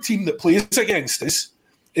that plays against us,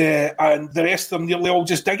 and the rest of them nearly all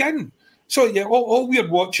just dig in. So, all we're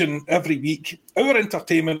watching every week, our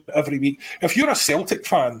entertainment every week, if you're a Celtic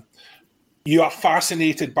fan, you are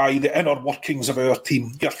fascinated by the inner workings of our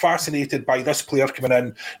team. You're fascinated by this player coming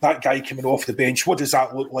in, that guy coming off the bench. What does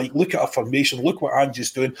that look like? Look at our formation. Look what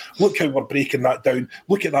Ange's doing. Look how we're breaking that down.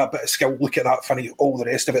 Look at that bit of skill. Look at that finish, all the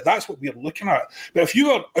rest of it. That's what we're looking at. But if you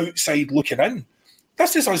are outside looking in,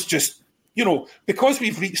 this is us just, because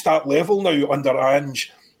we've reached that level now under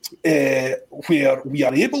Ange, where we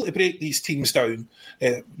are able to break these teams down.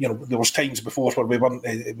 There was times before where we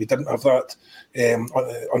didn't have that,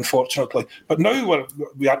 unfortunately. But now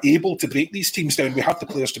we are able to break these teams down. We have the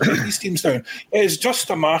players to break these teams down. It is just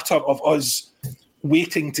a matter of us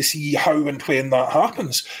waiting to see how and when that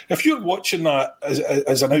happens. If you're watching that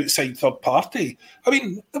as an outside third party,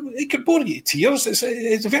 it could bore you to tears.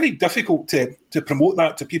 It's very difficult to promote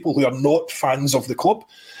that to people who are not fans of the club.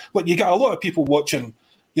 But you get a lot of people watching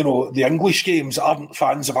the English games aren't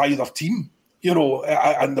fans of either team,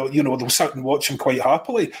 and they'll sit and watch them quite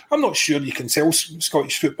happily. I'm not sure you can sell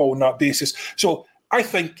Scottish football on that basis. So I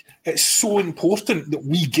think it's so important that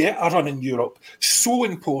we get a run in Europe. So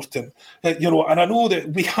important, and I know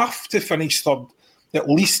that we have to finish third, at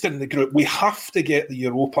least in the group. We have to get the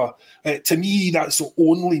Europa. To me, that's the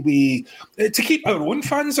only way to keep our own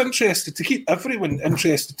fans interested, to keep everyone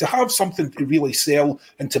interested, to have something to really sell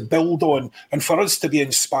and to build on, and for us to be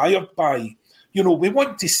inspired by. We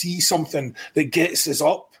want to see something that gets us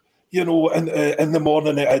up, in the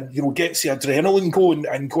morning, and, gets the adrenaline going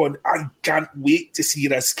and going, I can't wait to see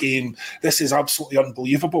this game. This is absolutely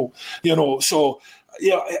unbelievable. So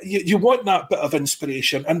you want that bit of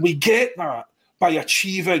inspiration, and we get that by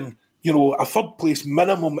achieving, a third place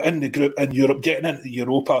minimum in the group in Europe, getting into the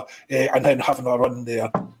Europa, and then having a run there.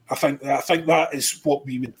 I think that is what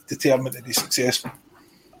we would determine to be successful.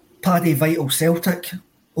 Paddy Vital Celtic.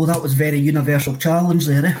 Oh, that was very universal challenge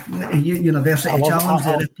there, eh? University challenge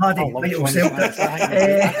there. Paddy Vital Celtic.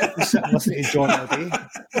 Listen to John all day.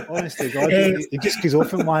 Honestly, God, he just goes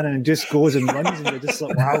off in one and just goes and runs, and you're just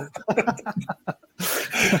like, wow.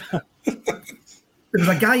 There was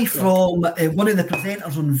a guy from one of the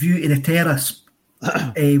presenters on View to the Terrace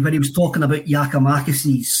when he was talking about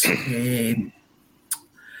Giakoumakis'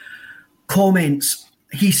 comments.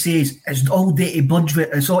 He says it's all due to budget.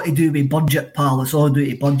 It's all to do with budget, pal. It's all due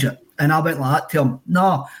to budget. And I went like that to him.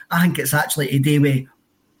 No, I think it's actually to do with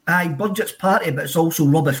budget's part of it, but it's also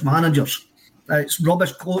rubbish managers. It's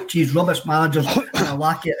rubbish coaches, rubbish managers, and a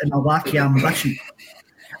lack of ambition.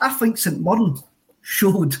 I think St Mirren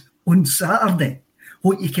showed on Saturday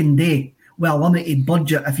what you can do with a limited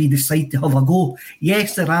budget if you decide to have a go.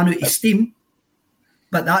 Yes, they ran out of steam,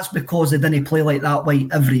 but that's because they didn't play like that way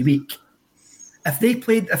every week. If they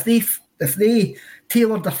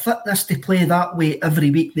tailored their fitness to play that way every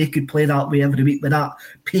week, they could play that way every week with that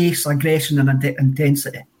pace, aggression and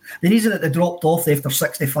intensity. The reason that they dropped off after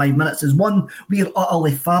 65 minutes is, one, we're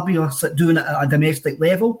utterly fabulous at doing it at a domestic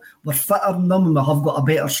level. We're fitter than them and we have got a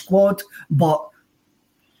better squad. But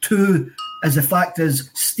two, is the fact is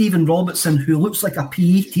Stephen Robertson, who looks like a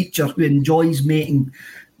PE teacher who enjoys making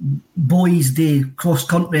boys do cross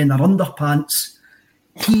country in their underpants,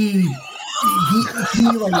 he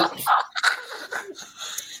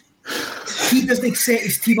doesn't set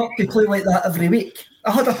his team up to play like that every week.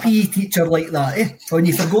 I had a PE teacher like that, when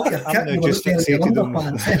you forgot your kit, you were wearing your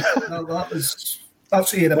underpants.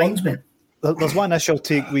 That's what he reminds me. There's one issue I'll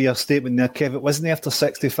take with your statement there, Kev. It wasn't after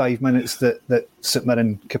 65 minutes that St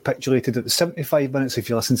Mirren capitulated. It was 75 minutes, if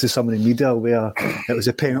you listen to some of the media, where it was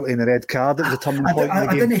a penalty and a red card. It was a turning point in the game.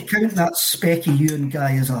 I didn't count that Specky Ewan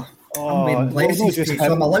guy as a... not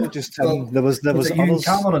just him. There was others.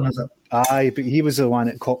 Cameron, is it? Aye, but he was the one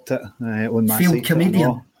that copped it on my field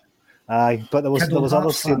comedian. Aye, but there was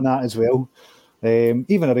others saying that as well.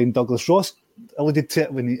 Even around Douglas Ross alluded to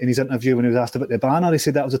it in his interview when he was asked about the banner. He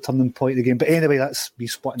said that was a turning point of the game. But anyway, that's me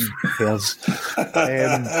splitting hairs.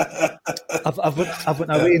 I've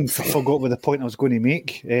went away and forgot what the point I was going to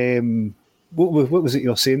make. What was it you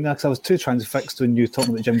were saying there? Because I was too transfixed when you were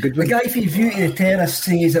talking about Jim Goodwin. The guy from View to the Terrace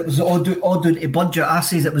says it was all down to budget. I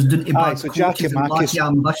says it was down to bad coaches and lack of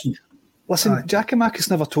ambition. Listen, Giakoumakis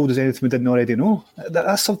never told us anything we didn't already know.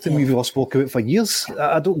 That's something we've all spoken about for years.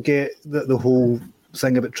 I don't get the whole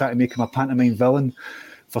thing about trying to make him a pantomime villain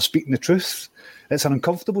for speaking the truth. It's an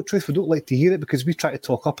uncomfortable truth. We don't like to hear it because we try to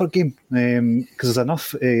talk up our game, because there's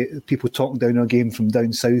enough people talking down our game from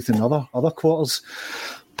down south and other quarters.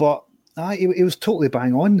 But he was totally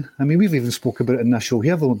bang on. I mean, we've even spoke about it in this show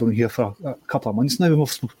here. We've only been here for a couple of months now.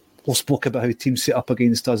 We've spoke about how teams sit up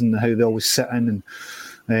against us and how they always sit in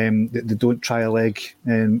and they don't try a leg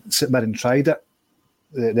and sit there and tried it.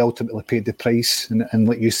 They ultimately paid the price, and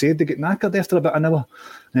like you said, they get knackered after about an hour.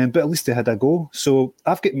 But at least they had a go. So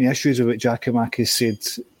I've got my issues with what Giacomakis said.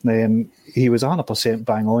 He was 100%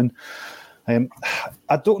 bang on.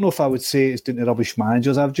 I don't know if I would say it's down to rubbish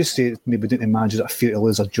managers. I would just say it's maybe down to managers that fear to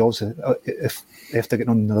lose their jobs if after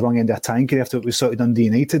getting on the wrong end of a tanker after we sorted Dundee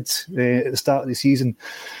United at the start of the season.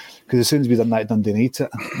 Because as soon as we done that at Dundee United,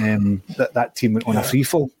 that team went on a free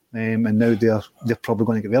fall, and now they're probably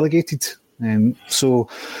going to get relegated. So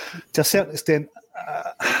to a certain extent,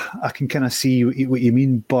 I can kind of see what you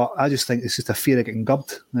mean, but I just think it's just a fear of getting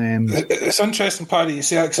gubbed. It's interesting, Paddy, you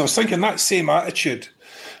say that, because I was thinking that same attitude,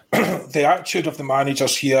 the attitude of the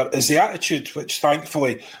managers here is the attitude which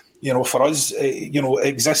thankfully, for us,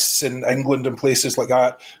 exists in England and places like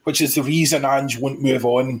that, which is the reason Ange won't move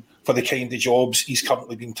on for the kind of jobs he's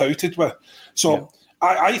currently been touted with. So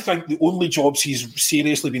yeah. I think the only jobs he's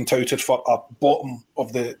seriously been touted for are bottom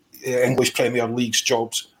of the English Premier League's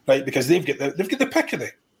jobs, right? Because they've got the pick of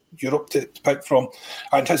the Europe to pick from,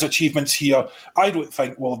 and his achievements here, I don't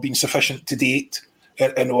think will have been sufficient to date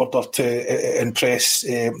in order to impress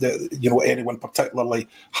anyone particularly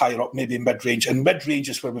higher up, maybe mid-range. And mid-range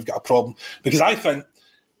is where we've got a problem, because I think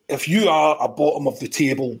if you are a bottom of the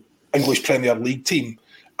table English Premier League team,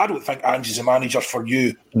 I don't think Ange is a manager for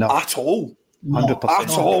you at all. 100%. At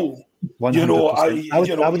all.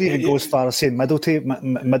 100%. I would even go as far as saying middle of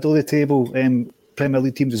the table Premier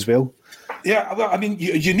League teams as well. Yeah, I mean,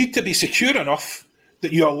 you need to be secure enough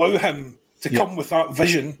that you allow him to come with that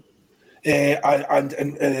vision and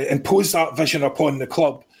impose that vision upon the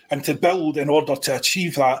club and to build in order to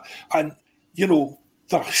achieve that. And,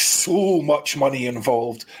 there's so much money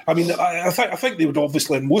involved. I mean, I think they would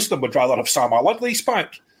obviously, and most of them would rather have Sam Allardyce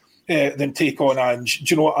back than take on Ange. Do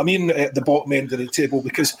you know what I mean? At the bottom end of the table,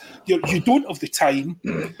 because you don't have the time.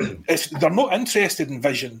 They're not interested in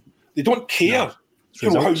vision. They don't care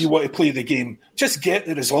how you want to play the game. Just get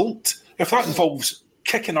the result. If that involves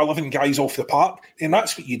kicking 11 guys off the park, then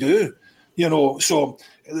that's what you do. So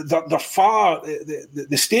they're far.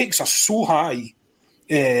 The stakes are so high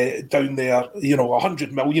down there.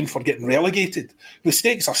 100 million for getting relegated. The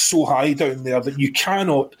stakes are so high down there that you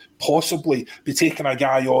cannot possibly be taking a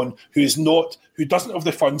guy on who doesn't have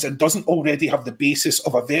the funds and doesn't already have the basis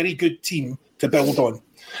of a very good team to build on.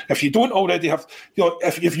 If you don't already have,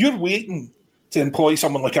 if you're waiting to employ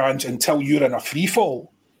someone like Ange until you're in a free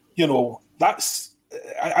fall, that's.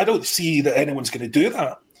 I don't see that anyone's going to do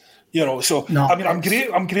that. So no, I mean, I'm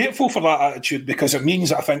grateful for that attitude, because it means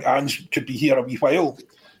that I think Ange could be here a wee while.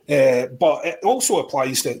 But it also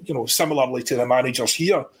applies to, similarly to the managers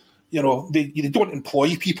here. They don't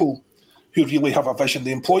employ people who really have a vision.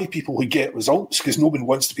 They employ people who get results, because no one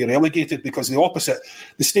wants to be relegated, because the opposite,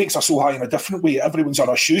 the stakes are so high in a different way. Everyone's on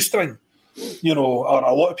a shoestring, or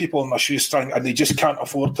a lot of people on a shoestring, and they just can't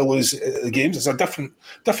afford to lose the games. It's a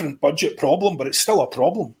different budget problem, but it's still a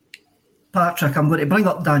problem. Patrick, I'm going to bring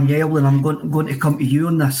up Danielle, and I'm going to come to you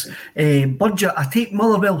on this. Budget, I take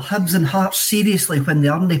Motherwell, Hibs and Hearts seriously when they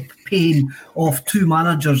aren't paying off two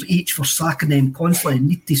managers each for sacking them constantly.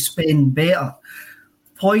 Need to spend better.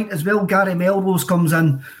 Point as well, Gary Melrose comes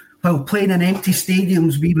in. While playing in empty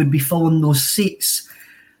stadiums, we would be filling those seats.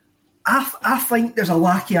 I think there's a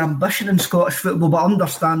lack of ambition in Scottish football, but I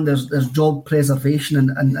understand there's job preservation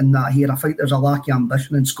and that here. I think there's a lack of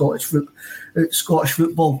ambition in Scottish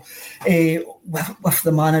football with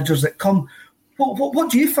the managers that come. What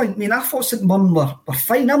do you think? I mean, I thought St Mirren were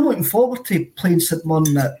fine. I'm looking forward to playing St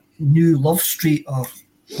Mirren at New Love Street, or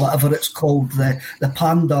whatever it's called, the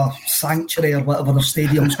Panda Sanctuary, or whatever the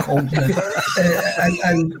stadium's called,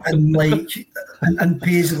 and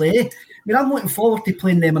Paisley. I mean, I'm looking forward to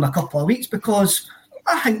playing them in a couple of weeks, because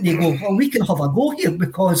I think they go, well, we can have a go here,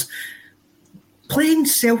 because playing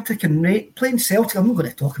Celtic, I'm not going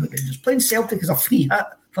to talk about Rangers, playing Celtic is a free hit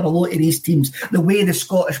for a lot of these teams, the way the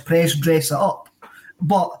Scottish press dress it up.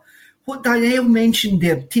 But what Danielle mentioned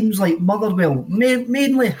there, teams like Motherwell,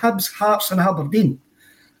 mainly Hibs, Hearts and Aberdeen,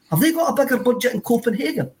 have they got a bigger budget in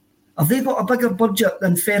Copenhagen? Have they got a bigger budget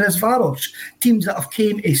than Ferencváros? Teams that have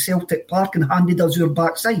came to Celtic Park and handed us your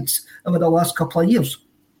backsides over the last couple of years?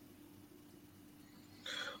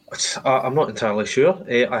 I'm not entirely sure.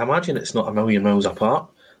 I imagine it's not a million miles apart.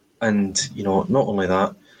 And, not only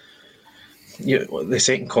that, the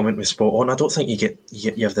second comment was spot on. I don't think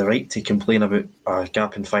you have the right to complain about a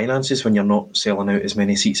gap in finances when you're not selling out as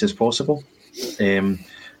many seats as possible. And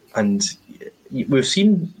we've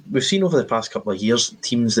seen over the past couple of years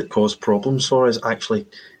teams that cause problems for us. Actually,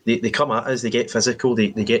 they come at us, they get physical, they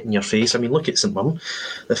get in your face. I mean, look at St Mirren.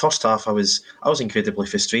 The first half, I was incredibly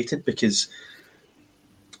frustrated because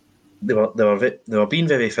they were being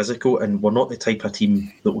very physical, and we're not the type of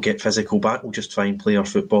team that will get physical back. We'll just try and play our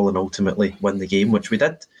football and ultimately win the game, which we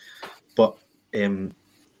did. But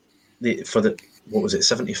for the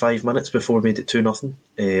 75 minutes before we made it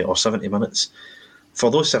 2-0, or 70 minutes. For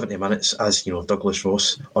those 70 minutes, as you know, Douglas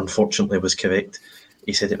Ross unfortunately was correct.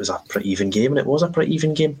 He said it was a pretty even game, and it was a pretty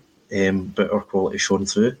even game. But our quality shone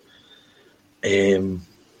through. You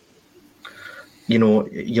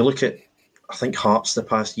look at, I think, Hearts the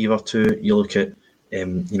past year or two. You look at,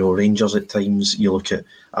 Rangers at times. You look at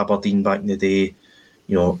Aberdeen back in the day.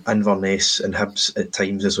 Inverness and Hibs at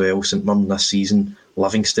times as well. St Mirren this season.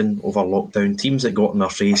 Livingston over lockdown. Teams that got in their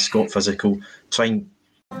face, got physical, trying.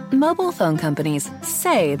 Mobile phone companies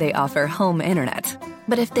say they offer home internet.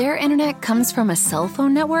 But if their internet comes from a cell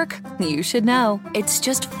phone network, you should know. It's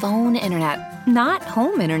just phone internet, not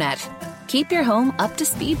home internet. Keep your home up to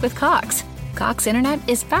speed with Cox. Cox internet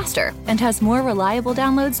is faster and has more reliable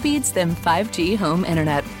download speeds than 5G home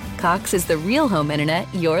internet. Cox is the real home internet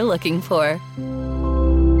you're looking for.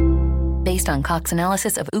 Based on Cox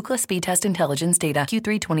analysis of Ookla speed test intelligence data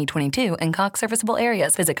Q3 2022 and Cox serviceable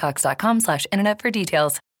areas, visit cox.com/internet for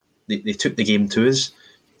details. They took the game to us,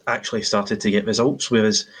 actually started to get results,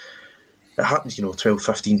 whereas it happens, 12,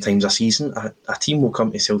 15 times a season. A team will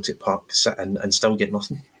come to Celtic Park, sit in and still get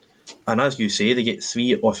nothing. And as you say, they get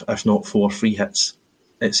 3 if not 4 free hits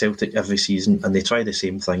at Celtic every season, and they try the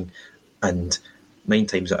same thing, and 9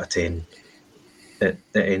 times out of 10 it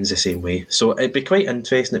ends the same way. So it'd be quite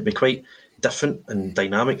interesting, it'd be quite different and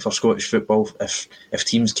dynamic for Scottish football if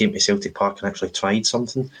teams came to Celtic Park and actually tried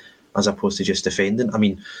something as opposed to just defending. I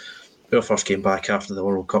mean, our first game back after the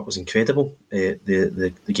World Cup was incredible.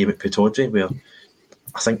 The game at Pittodrie, where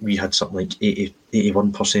I think we had something like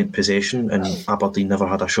 81% possession and Aberdeen never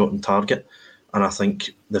had a shot on target. And I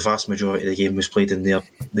think the vast majority of the game was played in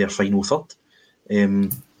their final third.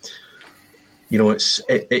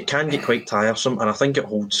 It can get quite tiresome, and I think it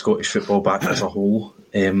holds Scottish football back as a whole.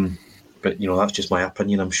 But that's just my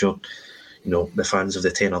opinion. I'm sure the fans of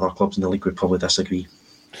the 10 other clubs in the league would probably disagree.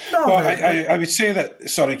 No, well, I would say that.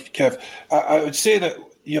 Sorry, Kev. I would say that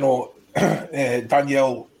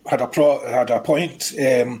Danielle had a point,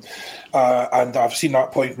 and I've seen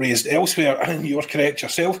that point raised elsewhere. And you were correct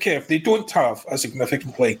yourself, Kev. They don't have a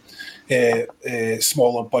significantly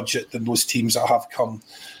smaller budget than those teams that have come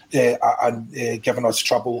and given us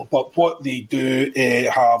trouble. But what they do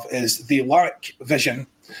have is they lack vision,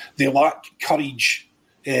 they lack courage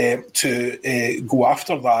to go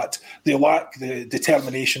after that. They lack the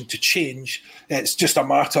determination to change. It's just a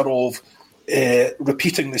matter of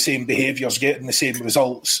repeating the same behaviours, getting the same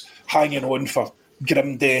results, hanging on for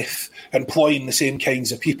grim death, employing the same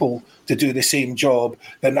kinds of people to do the same job.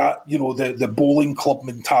 And that, the bowling club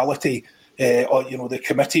mentality, or the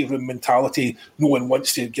committee room mentality, no one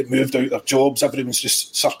wants to get moved out of their jobs, everyone's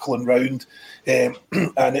just circling round. And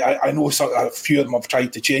I know a few of them have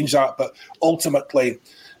tried to change that, but ultimately,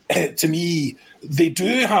 to me, they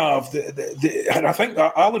do have and I think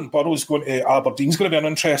that Alan Burrows going to Aberdeen's going to be an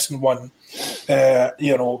interesting one,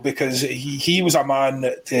 because he was a man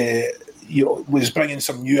that was bringing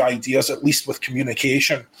some new ideas, at least with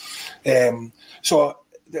communication.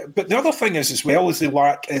 But the other thing is, as well as they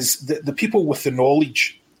lack, is the people with the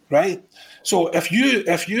knowledge, right? So if you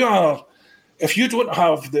don't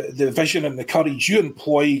have the vision and the courage, you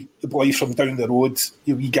employ the boy from down the road,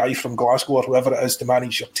 the wee guy from Glasgow or whoever it is to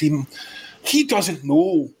manage your team. He doesn't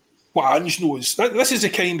know what Ange knows. This is the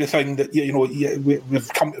kind of thing that we've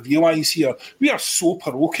come to realise here. We are so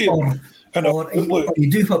parochial. You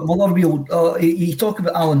do what Motherwell. You talk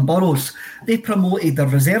about Alan Burrows. They promoted their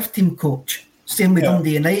reserve team coach. Same with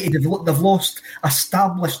Dundee United. They've lost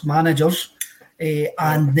established managers.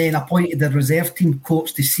 And then appointed the reserve team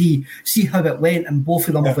coach to see how it went, and both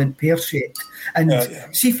of them have went pear-shaped. And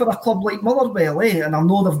see, for a club like Motherwell, and I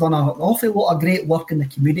know they've done an awful lot of great work in the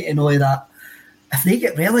community and all of that, if they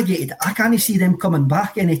get relegated, I can't see them coming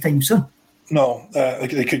back anytime soon. No,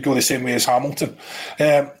 they could go the same way as Hamilton.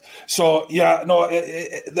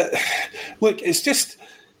 Look, it's just...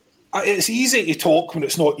 It's easy to talk when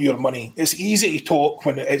it's not your money. It's easy to talk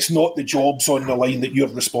when it's not the jobs on the line that you're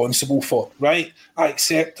responsible for, right? I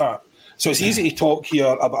accept that. So it's easy to talk here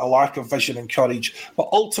about a lack of vision and courage. But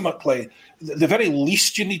ultimately, the very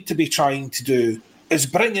least you need to be trying to do is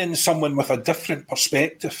bring in someone with a different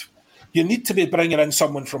perspective. You need to be bringing in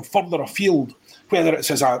someone from further afield, whether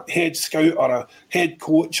it's as a head scout or a head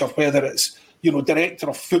coach or whether it's, director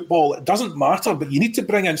of football. It doesn't matter, but you need to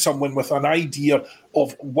bring in someone with an idea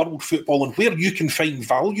of world football and where you can find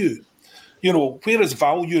value. Where is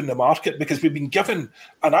value in the market? Because we've been given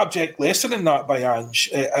an abject lesson in that by Ange.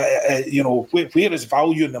 Where is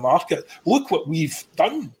value in the market? Look what we've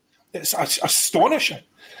done. It's astonishing.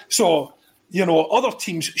 So, other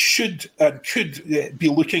teams should and could be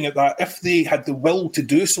looking at that if they had the will to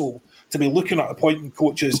do so, to be looking at appointing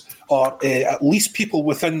coaches or at least people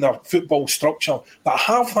within their football structure that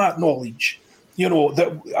have that knowledge,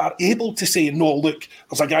 that are able to say, no, look,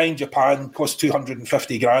 there's a guy in Japan, costs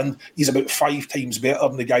 250 grand. He's about 5 times better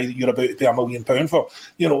than the guy that you're about to pay £1 million for.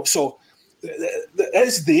 So it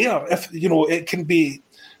is there. If, it can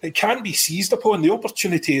be seized upon. The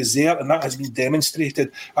opportunity is there, and that has been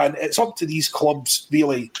demonstrated. And it's up to these clubs,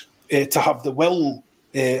 really, to have the will,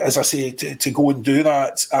 as I say, to go and do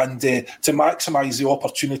that and to maximise the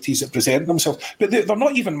opportunities that present themselves. But they're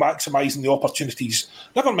not even maximising the opportunities.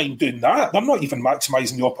 Never mind doing that. They're not even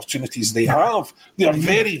maximising the opportunities they have. They are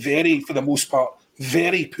very, very, for the most part,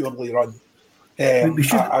 very poorly run.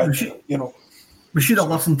 We should have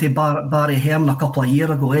listened to Barry Hearn a couple of years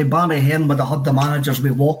ago. Barry Hearn would have had the managers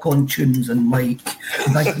with walk-on tunes and big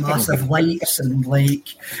massive lights and they've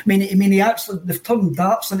turned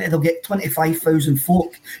darts into, they'll get 25,000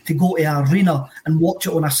 folk to go to an arena and watch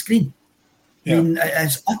it on a screen. Yeah. I mean,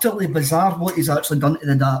 it's utterly bizarre what he's actually done to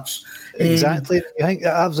the darts. Exactly. I think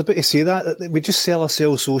I was about to say that we just sell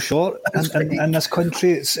ourselves so short in this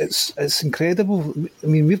country. It's incredible. I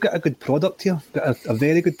mean, we've got a good product here, got a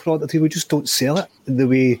very good product here. We just don't sell it the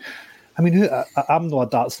way. I mean, I'm not a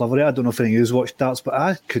darts lover. I don't know if any of you watch darts, but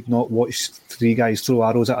I could not watch 3 guys throw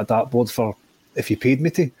arrows at a dartboard for if you paid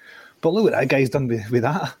me to. But look what that guy's done with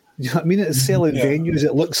that. You know what I mean? It's selling venues.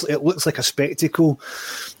 It looks like a spectacle.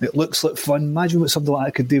 It looks like fun. Imagine what something like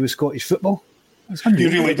that could do with Scottish football. You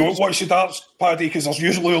really don't watch the darts, Paddy, because there's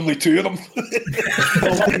usually only 2 of them.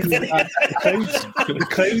 The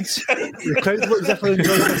crowds look different.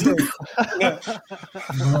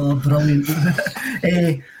 Oh, brilliant.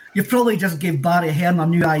 You probably just gave Barry Hearn a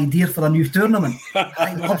new idea for a new tournament.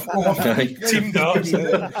 Team darts.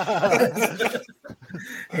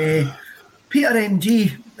 Peter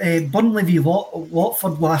MG, Burnley v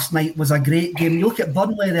Watford last night was a great game. You look at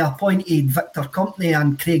Burnley, they appointed Victor Company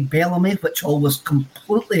and Craig Bellamy, which all was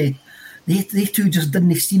completely... They two just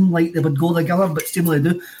didn't seem like they would go together, but seemingly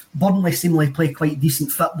do. Burnley seemingly play quite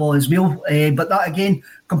decent football as well. But that, again,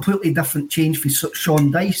 completely different change for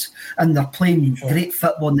Sean Dyche. And they're playing great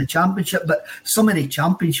football in the Championship, but some of the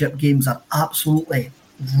Championship games are absolutely...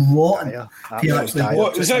 rotten. Was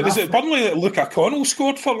it Burnley that Luke O'Connell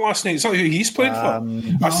scored for last night? Is that who he's playing for?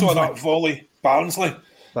 I saw that volley, Barnsley.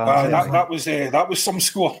 That was some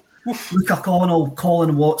score. Oof. Luke O'Connell,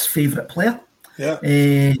 Colin Watt's favourite player. Yeah.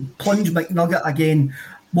 Plunge McNugget again.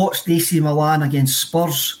 Watched AC Milan against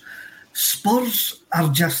Spurs. Spurs are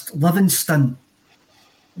just Livingston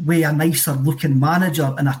with a nicer looking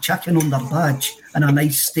manager and a chicken on their badge and a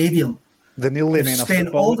nice stadium. They've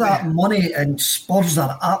spent all that money, and Spurs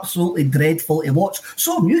are absolutely dreadful to watch.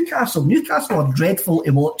 So Newcastle are dreadful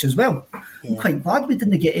to watch as well. I'm quite glad we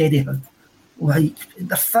didn't get Eddie Howe. Like,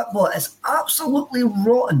 the football is absolutely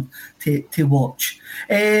rotten to watch.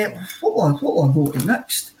 What will I go to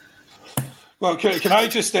next? Well, can I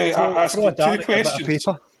just ask you 2 questions?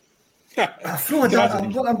 I'm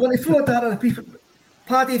going to throw a dart at the paper.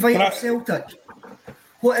 Paddy Vital Celtic.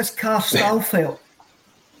 What is Carl Starfelt?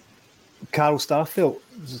 Carl Starfelt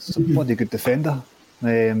is a bloody good defender.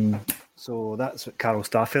 So that's what Carl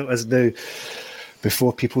Starfelt is now.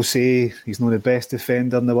 Before people say he's not the best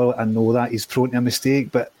defender in the world, I know that he's prone to a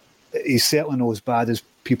mistake, but he's certainly not as bad as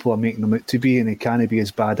people are making him out to be, and he can't be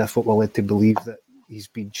as bad if what we're led to believe that he's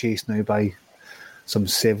been chased now by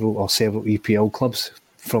several EPL clubs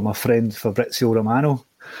from a friend Fabrizio Romano.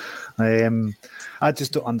 I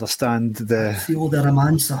just don't understand the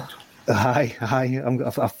romancer.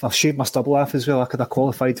 I've shaved my stubble off as well. I could have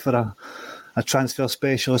qualified for a transfer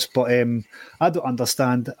specialist, but I don't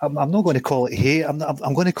understand. I'm not going to call it hate. I'm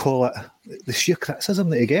going to call it the sheer criticism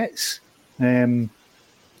that he gets.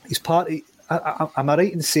 He's partly. Am I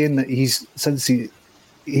right in saying that he's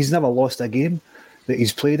never lost a game that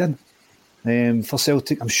he's played in for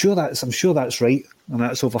Celtic? I'm sure that's right, and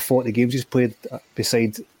that's over 40 games he's played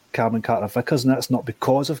beside Cameron Carter-Vickers, and that's not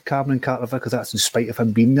because of Cameron Carter-Vickers, that's in spite of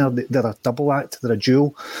him being there. They're a double act, they're a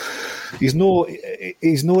duo. He's not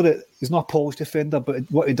a polished defender, but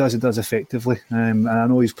what he does effectively. And I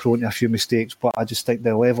know he's prone to a few mistakes, but I just think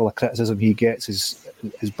the level of criticism he gets is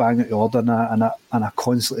bang at the order, and I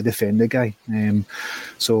constantly defend the guy.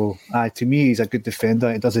 To me, he's a good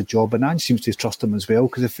defender. He does a job, and Ange seems to trust him as well,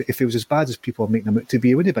 because if he was as bad as people are making him out to be,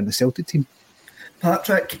 he would have been the Celtic team.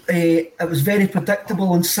 Patrick, it was very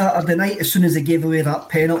predictable on Saturday night. As soon as they gave away that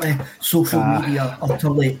penalty, social media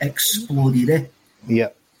utterly exploded. Yeah.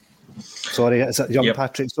 Sorry, it's young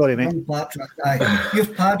Patrick. Sorry, mate. Young Patrick, aye. You're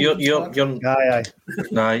Paddy.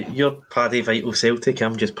 You're Paddy Vital Celtic.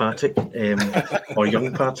 I'm just Patrick, or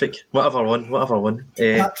young Patrick. Whatever one.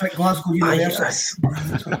 Patrick, Glasgow University.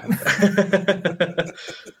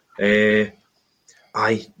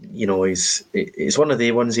 It's one of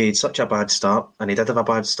the ones. He had such a bad start, and he did have a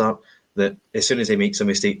bad start, that as soon as he makes a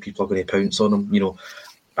mistake, people are going to pounce on him.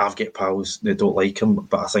 I've got pals that don't like him,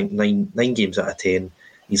 but I think nine games out of 10,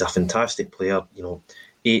 he's a fantastic player.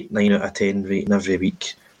 8, 9 out of 10 rating every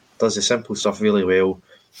week. Does the simple stuff really well,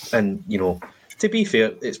 and to be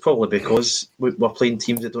fair, it's probably because we're playing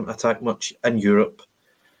teams that don't attack much in Europe.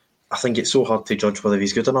 I think it's so hard to judge whether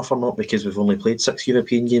he's good enough or not, because we've only played 6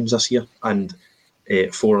 European games this year, and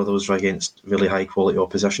 4 of those were against really high quality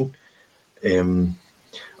opposition.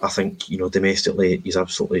 I think domestically he's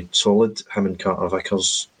absolutely solid. Him and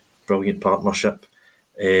Carter-Vickers, brilliant partnership.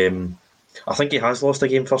 I think he has lost a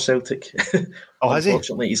game for Celtic. Oh, has he?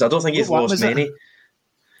 Unfortunately, I don't think he's lost many.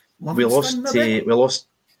 We lost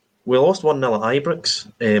 1-0 at Ibrox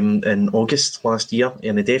in August last year,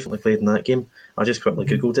 and he definitely played in that game. I just quickly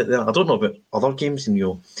googled it there. I don't know about other games,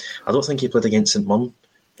 I don't think he played against St Mirren.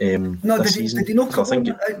 Did he not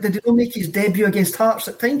make his debut against Hearts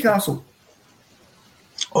at Tynecastle?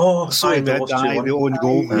 Oh, sorry, the own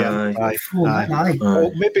goal. Aye.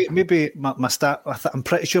 Oh, maybe my stat. I'm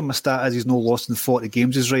pretty sure my stat is he's no lost in 40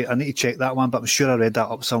 games is right. I need to check that one, but I'm sure I read that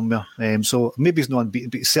up somewhere. So maybe he's not unbeaten,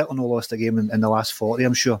 but he's certainly no lost a game in the last 40.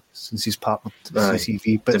 I'm sure, since he's partnered with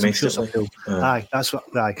CCV. But I'm sure aye, that's what.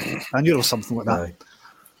 Aye, I knew there was something like that.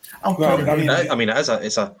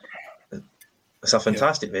 It's a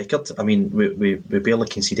fantastic record. I mean, we barely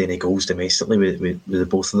concede any goals domestically with the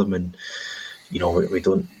both of them, and we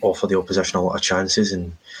don't offer the opposition a lot of chances.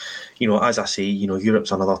 And as I say,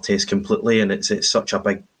 Europe's another test completely, and it's such a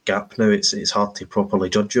big gap now. It's hard to properly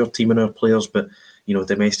judge your team and our players, but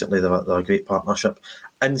domestically they're a great partnership.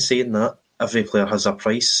 In saying that, every player has a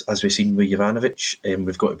price, as we've seen with Jovanovic.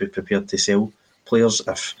 We've got to be prepared to sell players.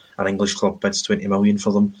 If an English club bids 20 million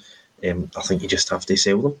for them, I think you just have to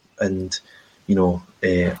sell them. And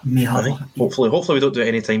hopefully we don't do it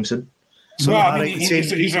anytime soon. So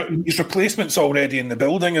his replacement's already in the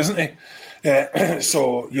building, isn't he?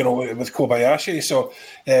 With Kobayashi. So,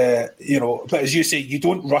 but as you say, you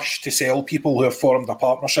don't rush to sell people who have formed a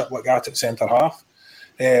partnership like that at centre half.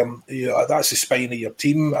 That's the spine of your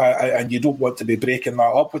team, and you don't want to be breaking that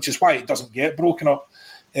up, which is why it doesn't get broken up.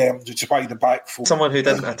 Which is why the back four. Someone who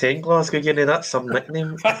didn't attend Glasgow Uni, that's some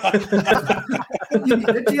nickname. Did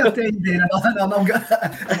you attend there? I'll get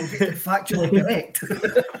factually correct.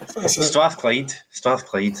 Strathclyde.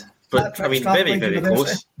 But very, very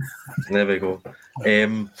close. There we go.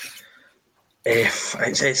 I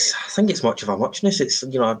think it's much of a muchness. It's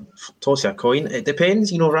toss a coin. It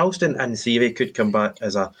depends. Ralston in theory could come back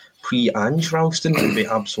as a pre-Ange Ralston, would be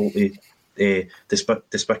absolutely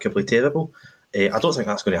despicably terrible. I don't think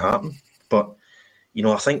that's going to happen, but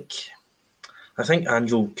I think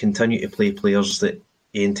Ange will continue to play players that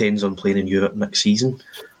he intends on playing in Europe next season,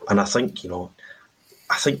 and I think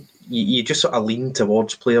you just sort of lean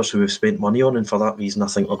towards players who have spent money on, and for that reason, I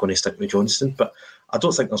think we're going to stick with Johnston. But I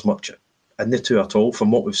don't think there's much in the two at all. From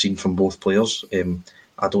what we've seen from both players,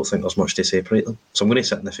 I don't think there's much to separate them. So I'm going to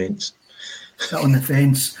sit on the fence. Sit on the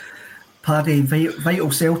fence. Paddy,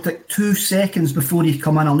 Vital Celtic, 2 seconds before you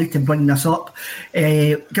come in, I'll need to bring this up.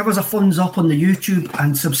 Give us a thumbs up on the YouTube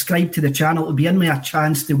and subscribe to the channel. It'll be in me a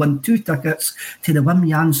chance to win 2 tickets to the Wim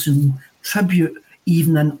Jansen tribute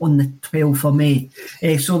evening on the 12th of May.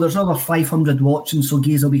 So there's over 500 watching, so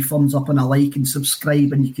give us a wee thumbs up and a like and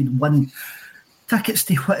subscribe, and you can win tickets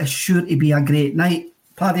to what is sure to be a great night.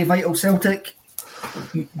 Paddy, Vital Celtic,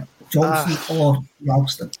 Johnson or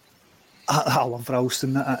Ralston? I love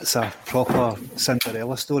Ralston. It's a proper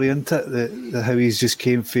Cinderella story, isn't it? The how he's just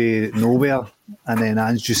came from nowhere, and then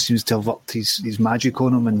Ange just seems to have worked his magic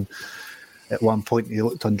on him, and at one point he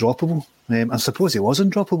looked undroppable. I suppose he was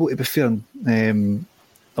undroppable, to be fair.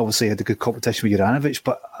 Obviously he had a good competition with Juranovic,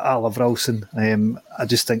 but I love Ralston. I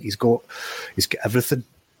just think he's got everything.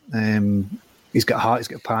 He's got heart, he's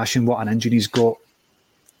got passion. What an engine he's got.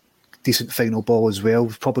 Decent final ball as well.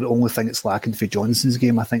 Probably the only thing that's lacking for Johnson's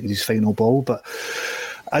game, I think, is his final ball. But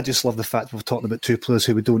I just love the fact we're talking about two players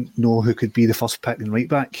who we don't know who could be the first pick and right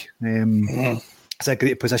back. It's a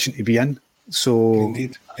great position to be in. So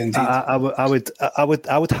Indeed. I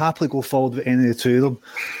would happily go forward with any of the two of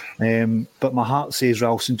them. But my heart says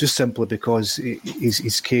Ralston, just simply because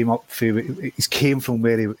he's came from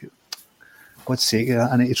where he. God's sake,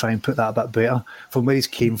 I need to try and put that a bit better. From where he's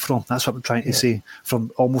came from, that's what I'm trying to say.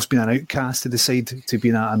 From almost being an outcast to the side to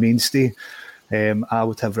being a mainstay, I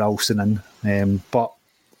would have Ralston in. But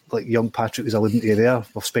like young Patrick was alluding to there,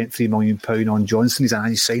 we've spent £3 million on Johnson. He's an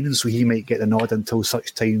nice signing, so he might get the nod until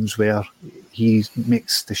such times where he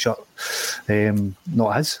makes the shot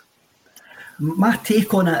not his. My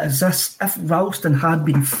take on it is this: if Ralston had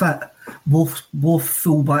been fit, both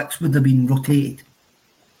fullbacks would have been rotated.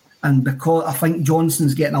 And because I think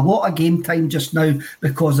Johnson's getting a lot of game time just now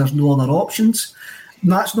because there's no other options.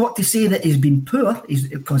 And that's not to say that he's been poor,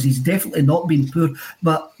 because he's definitely not been poor,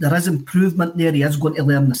 but there is improvement there. He is going to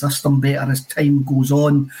learn the system better as time goes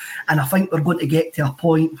on. And I think we're going to get to a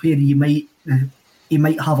point where he might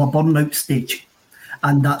have a burnout stage.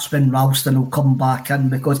 And that's when Ralston will come back in,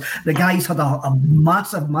 because the guy's had a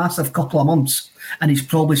massive couple of months, and he's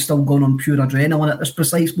probably still going on pure adrenaline at this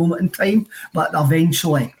precise moment in time. But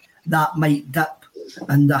eventually that might dip,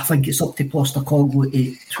 and I think it's up to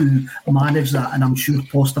Postecoglou to manage that, and I'm sure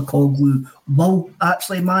Postecoglou will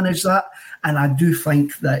actually manage that. And I do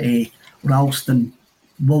think that Ralston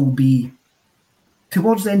will be,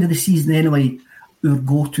 towards the end of the season anyway, our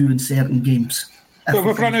go-to in certain games. Well,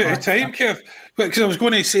 we've run out of time, Kev. Because I was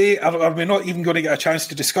going to say, are we not even going to get a chance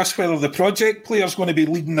to discuss whether the project player's going to be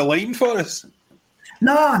leading the line for us?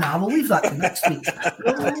 No, we'll leave that to next week.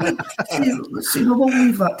 We'll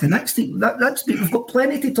leave that to next week. Next week. We've got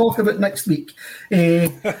plenty to talk about next week. We'll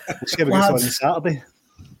see how it goes on Saturday.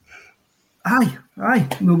 Aye.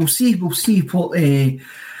 We'll see what...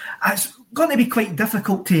 it's going to be quite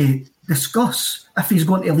difficult to discuss if he's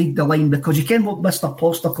going to lead the line, because you can what Mr.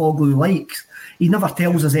 Postecoglou likes. He never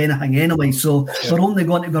tells us anything anyway, so we're only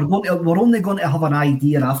going to have an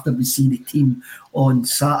idea after we see the team on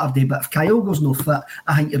Saturday. But if Kyogo's no fit,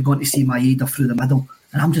 I think you're going to see Maeda through the middle,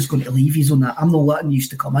 and I'm just going to leave you on that. I'm not letting you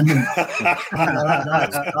to come in.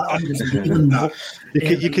 I'm just leaving that.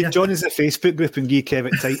 You can join us at Facebook group and give Kev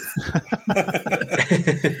it tight.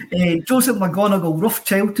 Joseph McGonigal, rough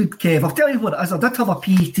childhood, Kev. I'll tell you what it is. I did have a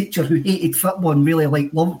PE teacher who hated football and really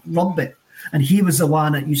liked rugby. And he was the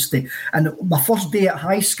one that used to... And my first day at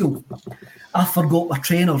high school, I forgot my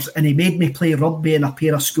trainers, and he made me play rugby in a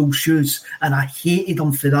pair of school shoes, and I hated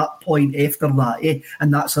him for that point after that,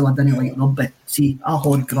 and that's how I didn't like rugby. See, I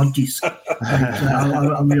hold grudges.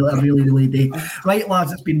 I really do. Right,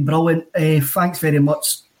 lads, it's been brilliant. Thanks very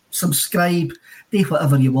much. Subscribe, do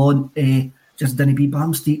whatever you want. Just didn't be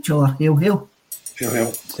bams to each other. Hail, hail. Hail,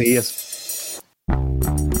 hail. Cheers.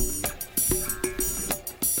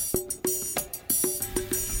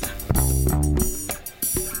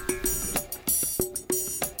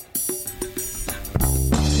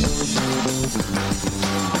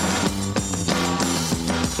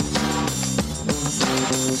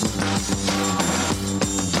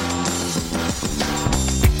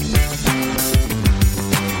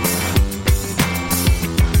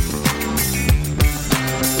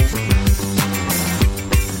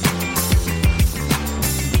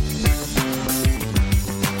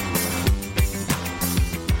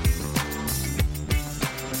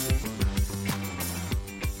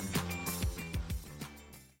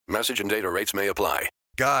 Message and data rates may apply.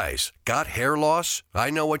 Guys, got hair loss?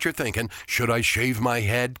 I know what you're thinking. Should I shave my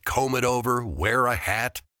head, comb it over, wear a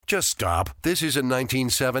hat? Just stop. This isn't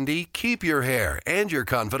 1970. Keep your hair and your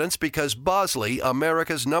confidence, because Bosley,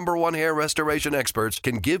 America's #1 hair restoration experts,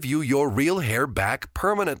 can give you your real hair back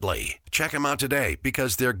permanently. Check them out today,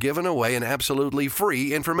 because they're giving away an absolutely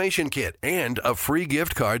free information kit and a free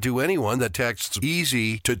gift card to anyone that texts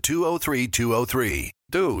EASY to 203203.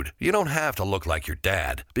 Dude, you don't have to look like your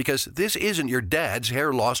dad, because this isn't your dad's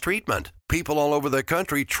hair loss treatment. People all over the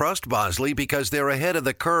country trust Bosley because they're ahead of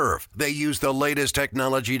the curve. They use the latest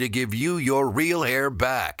technology to give you your real hair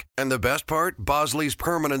back. And the best part? Bosley's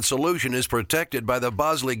permanent solution is protected by the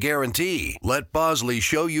Bosley Guarantee. Let Bosley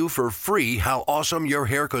show you for free how awesome your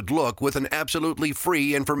hair could look with an absolutely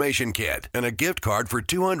free information kit and a gift card for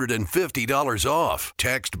 $250 off.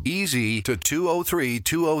 Text EASY to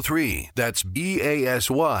 203203. That's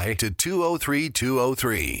BASY to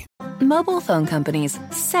 203203. Mobile phone companies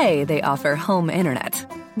say they offer home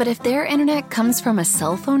internet. But if their internet comes from a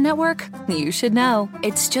cell phone network, you should know.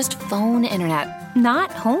 It's just phone internet,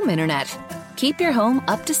 not home internet. Keep your home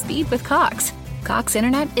up to speed with Cox. Cox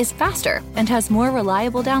Internet is faster and has more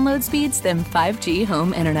reliable download speeds than 5G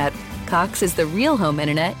home internet. Cox is the real home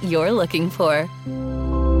internet you're looking for.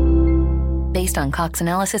 Based on Cox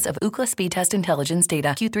analysis of Ookla speed test intelligence data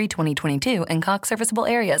Q3 2022 and Cox serviceable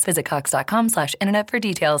areas, visit cox.com/internet for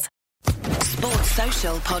details. Sports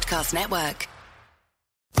Social Podcast Network.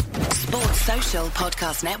 Sports Social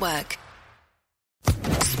Podcast Network.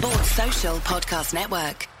 Sports Social Podcast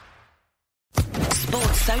Network.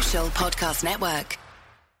 Sports Social Podcast Network.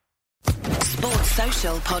 Sports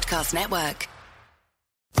Social Podcast Network.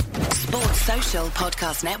 Sports Social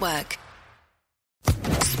Podcast Network.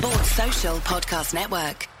 Sports Social Podcast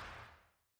Network.